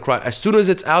thing's gonna crash. As soon as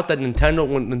it's out that when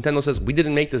Nintendo says we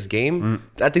didn't make this game,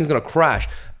 that thing's gonna crash."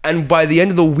 And by the end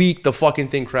of the week, the fucking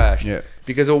thing crashed. Yeah.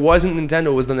 Because it wasn't Nintendo,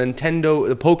 it was the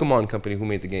Pokemon company who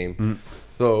made the game.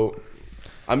 So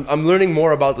I'm learning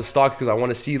more about the stocks because I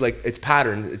want to see like it's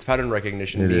pattern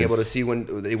recognition, being able to see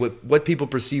what people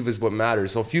perceive as what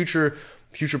matters. So future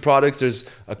products, there's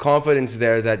a confidence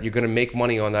there that you're going to make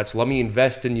money on that. So let me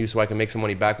invest in you so I can make some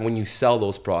money back when you sell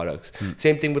those products.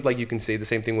 Same thing with, like, you can say the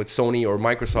same thing with Sony or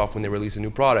Microsoft when they release a new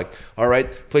product. All right,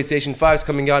 PlayStation 5 is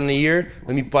coming out in a year.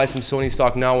 Let me buy some Sony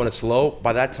stock now when it's low.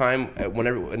 By that time,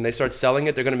 when they start selling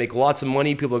it, they're going to make lots of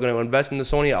money. People are going to invest in the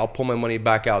Sony. I'll pull my money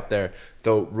back out there.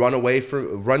 They'll run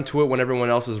to it when everyone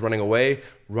else is running away.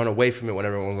 Run away from it when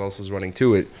everyone else is running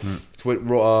to it. It's what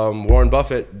Warren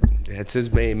Buffett. It's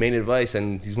his main advice,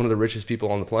 and he's one of the richest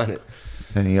people on the planet.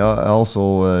 And he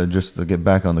also, just to get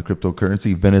back on the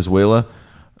cryptocurrency, Venezuela,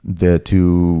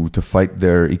 to fight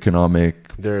their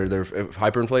economic... Their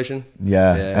hyperinflation?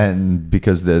 Yeah, and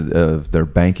because their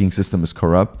banking system is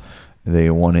corrupt, they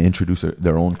want to introduce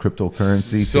their own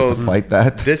cryptocurrency to fight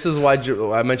that. This is why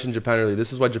I mentioned Japan earlier.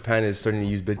 This is why Japan is starting to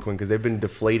use Bitcoin, because they've been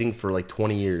deflating for like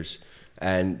 20 years.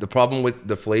 And the problem with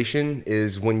deflation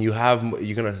is when you're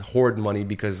going to hoard money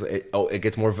because it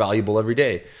gets more valuable every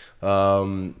day.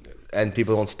 And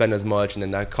people don't spend as much, and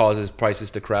then that causes prices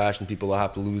to crash, and people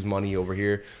have to lose money over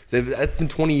here. So that's been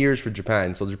 20 years for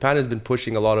Japan. So Japan has been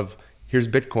pushing a lot of, here's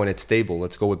Bitcoin, it's stable.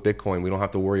 Let's go with Bitcoin. We don't have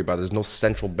to worry about it. There's no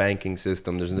central banking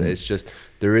system. It's just,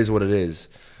 there is what it is.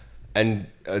 And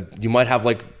you might have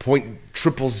like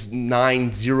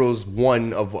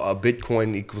 0.99901 of a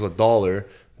Bitcoin equals $1,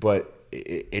 but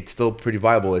it's still pretty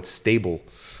viable. It's stable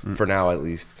for now, at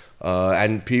least.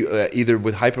 And either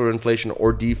with hyperinflation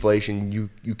or deflation, you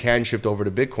can shift over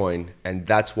to Bitcoin, and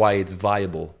that's why it's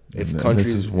viable. If countries,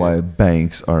 this is why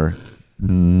banks are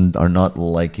not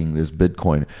liking this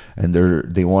Bitcoin, and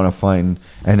they want to find,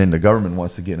 and then the government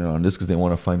wants to get in on this because they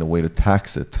want to find a way to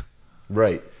tax it.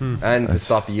 Right, and to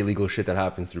stop the illegal shit that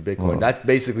happens through Bitcoin. Well, that's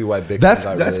basically why Bitcoin.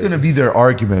 That's going to be their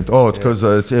argument. Oh, it's because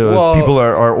people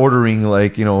are ordering,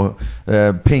 like, paying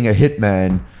a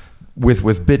hitman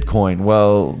with Bitcoin.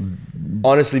 Well,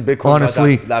 honestly, Bitcoin is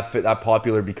not that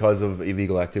popular because of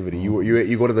illegal activity.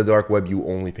 You go to the dark web, you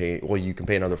only pay. Well, you can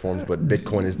pay in other forms, but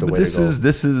Bitcoin is the way to go.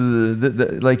 This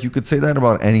is like, you could say that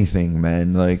about anything,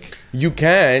 man. Like, you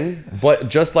can, but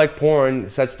just like porn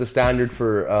sets the standard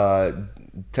for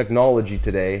technology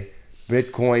today,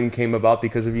 Bitcoin came about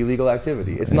because of illegal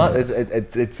activity. It's not.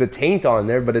 It's a taint on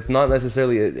there, but it's not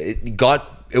necessarily.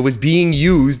 It was being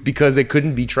used because it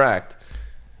couldn't be tracked.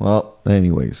 Well,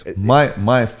 anyways,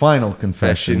 my final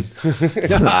confession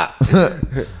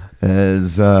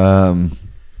is I'm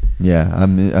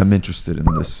interested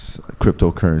in this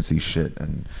cryptocurrency shit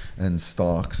and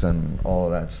stocks and all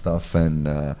of that stuff, and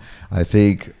I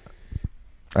think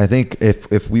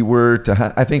if we were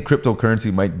to I think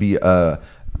cryptocurrency might be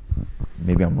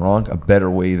maybe I'm wrong, a better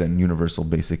way than universal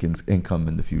basic income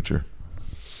in the future.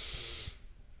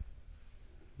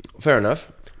 Fair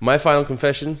enough. My final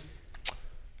confession: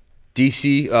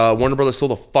 DC, Warner Brothers, slow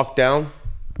the fuck down.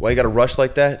 Why you gotta rush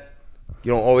like that?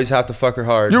 You don't always have to fuck her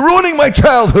hard. You're ruining my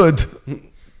childhood.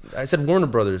 I said Warner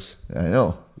Brothers. I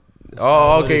know.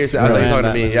 Oh, okay. I thought you were talking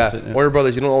to me. Yeah. Warner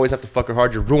Brothers, you don't always have to fuck her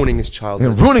hard. You're ruining his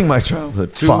childhood. You're ruining my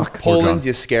childhood. Fuck. Poland,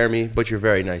 you scare me, but you're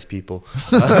very nice people.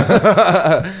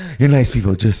 You're nice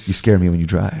people. Just you scare me when you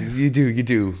drive. You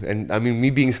do. And I mean,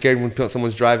 me being scared when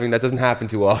someone's driving, that doesn't happen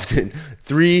too often.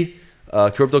 3,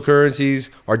 cryptocurrencies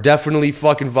are definitely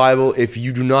fucking viable. If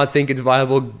you do not think it's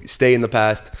viable, stay in the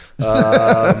past.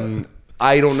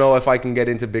 I don't know if I can get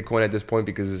into Bitcoin at this point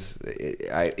because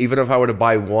even if I were to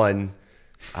buy one,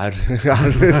 I'd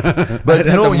have to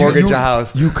mortgage a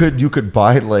house. You could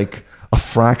buy like a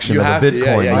fraction of a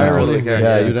Bitcoin. Yeah, you totally can.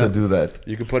 Yeah, you could do that.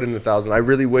 You could put in 1,000. I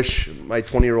really wish my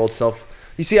 20-year-old self.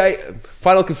 You see,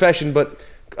 final confession, but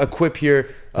a quip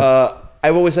here.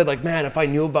 I've always said, like, man, if I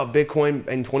knew about Bitcoin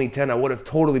in 2010, I would have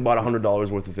totally bought $100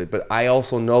 worth of it. But I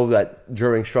also know that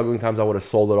during struggling times, I would have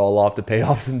sold it all off to pay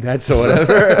off some debts or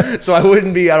whatever. So I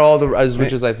wouldn't be at all as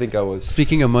rich as I think I was.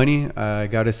 Speaking of money, I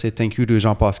got to say thank you to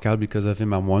Jean-Pascal because of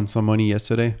him. I won some money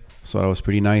yesterday. So that was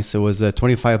pretty nice. It was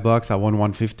 $25. I won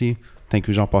 150. Thank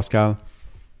you, Jean-Pascal.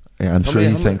 Yeah, I'm sure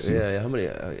he thanks you. Yeah, how many?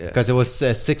 Because it was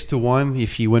 6-1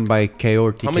 if he win by KO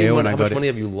or TKO. How much money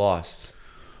have you lost?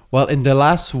 Well, in the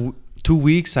last 2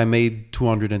 weeks, I made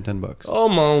 $210. Oh,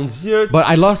 mon Dieu. But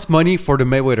I lost money for the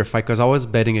Mayweather fight because I was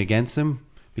betting against him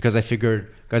because I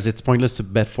figured because it's pointless to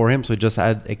bet for him, so it just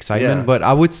had excitement. Yeah. But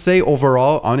I would say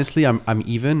overall, honestly, I'm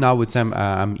even. Now I would say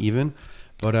I'm even.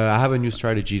 But I have a new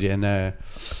strategy, and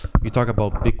we talk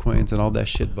about Bitcoins and all that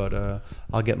shit. But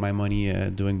I'll get my money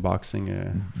doing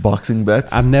boxing. Boxing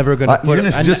bets. I'm never gonna. You're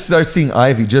gonna just start seeing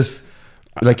Ivy just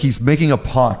like he's making a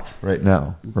pot right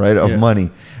now, right, of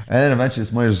money, and then eventually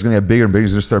this money is just gonna get bigger and bigger.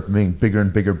 He's gonna start making bigger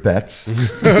and bigger bets. Dude,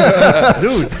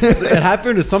 it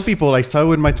happened to some people. Like started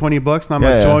with my $20, now I'm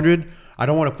at 200. I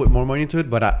don't want to put more money into it,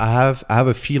 but I have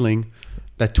a feeling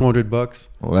that $200.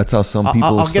 Well, that's how some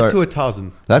people I'll start. get to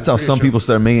 1,000. That's how some people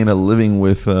start making a living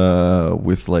with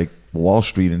like Wall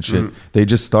Street and shit. They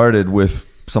just started with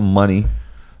some money,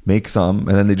 make some,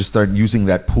 and then they just start using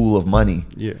that pool of money.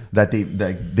 Yeah. That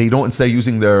they don't, instead of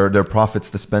using their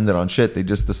profits to spend it on shit, they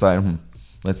just decide,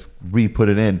 let's re-put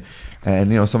it in.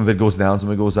 And some of it goes down, some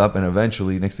of it goes up, and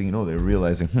eventually, next thing you know, they're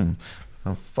realizing,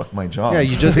 oh, fuck my job. Yeah,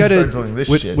 you just gotta doing this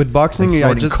with, shit. with boxing. Like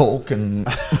I just coke and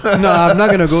no, I'm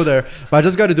not gonna go there. But I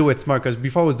just gotta do it smart because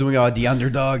before I was doing the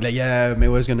underdog, like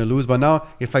Mayweather's gonna lose. But now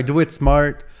if I do it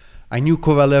smart, I knew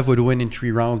Kovalev would win in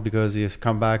 3 rounds because he has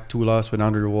come back 2 losses with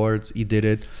 100 rewards. He did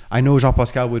it. I know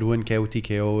Jean-Pascal would win KO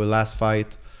TKO last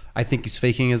fight. I think he's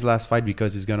faking his last fight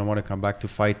because he's gonna want to come back to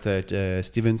fight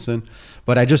Stevenson.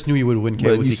 But I just knew he would win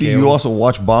KO but you TKO. see, you also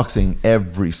watch boxing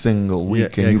every single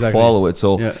week and exactly. you follow it.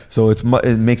 So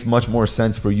it makes much more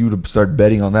sense for you to start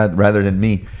betting on that rather than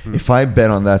me. If I bet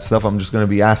on that stuff, I'm just going to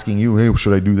be asking you, hey,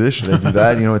 should I do this? Should I do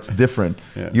that? It's different.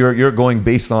 You're going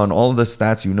based on all the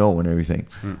stats and everything.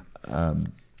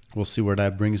 We'll see where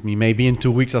that brings me. Maybe in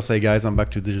 2 weeks I'll say, guys, I'm back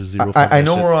to the zero. I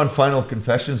know we're on final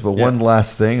confessions, but one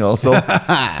last thing also,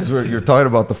 because you're talking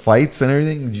about the fights and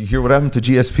everything. Did you hear what happened to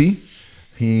GSP?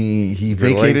 He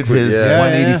vacated his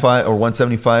 185 or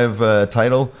 175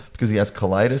 title because he has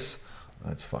colitis.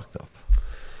 That's fucked up.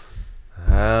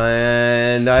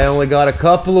 And I only got a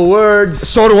couple of words.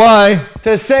 So do I.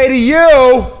 To say to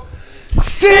you,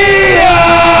 see ya,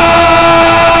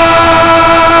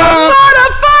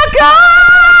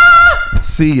 motherfucker.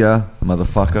 See ya,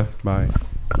 motherfucker. Bye.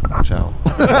 Ciao.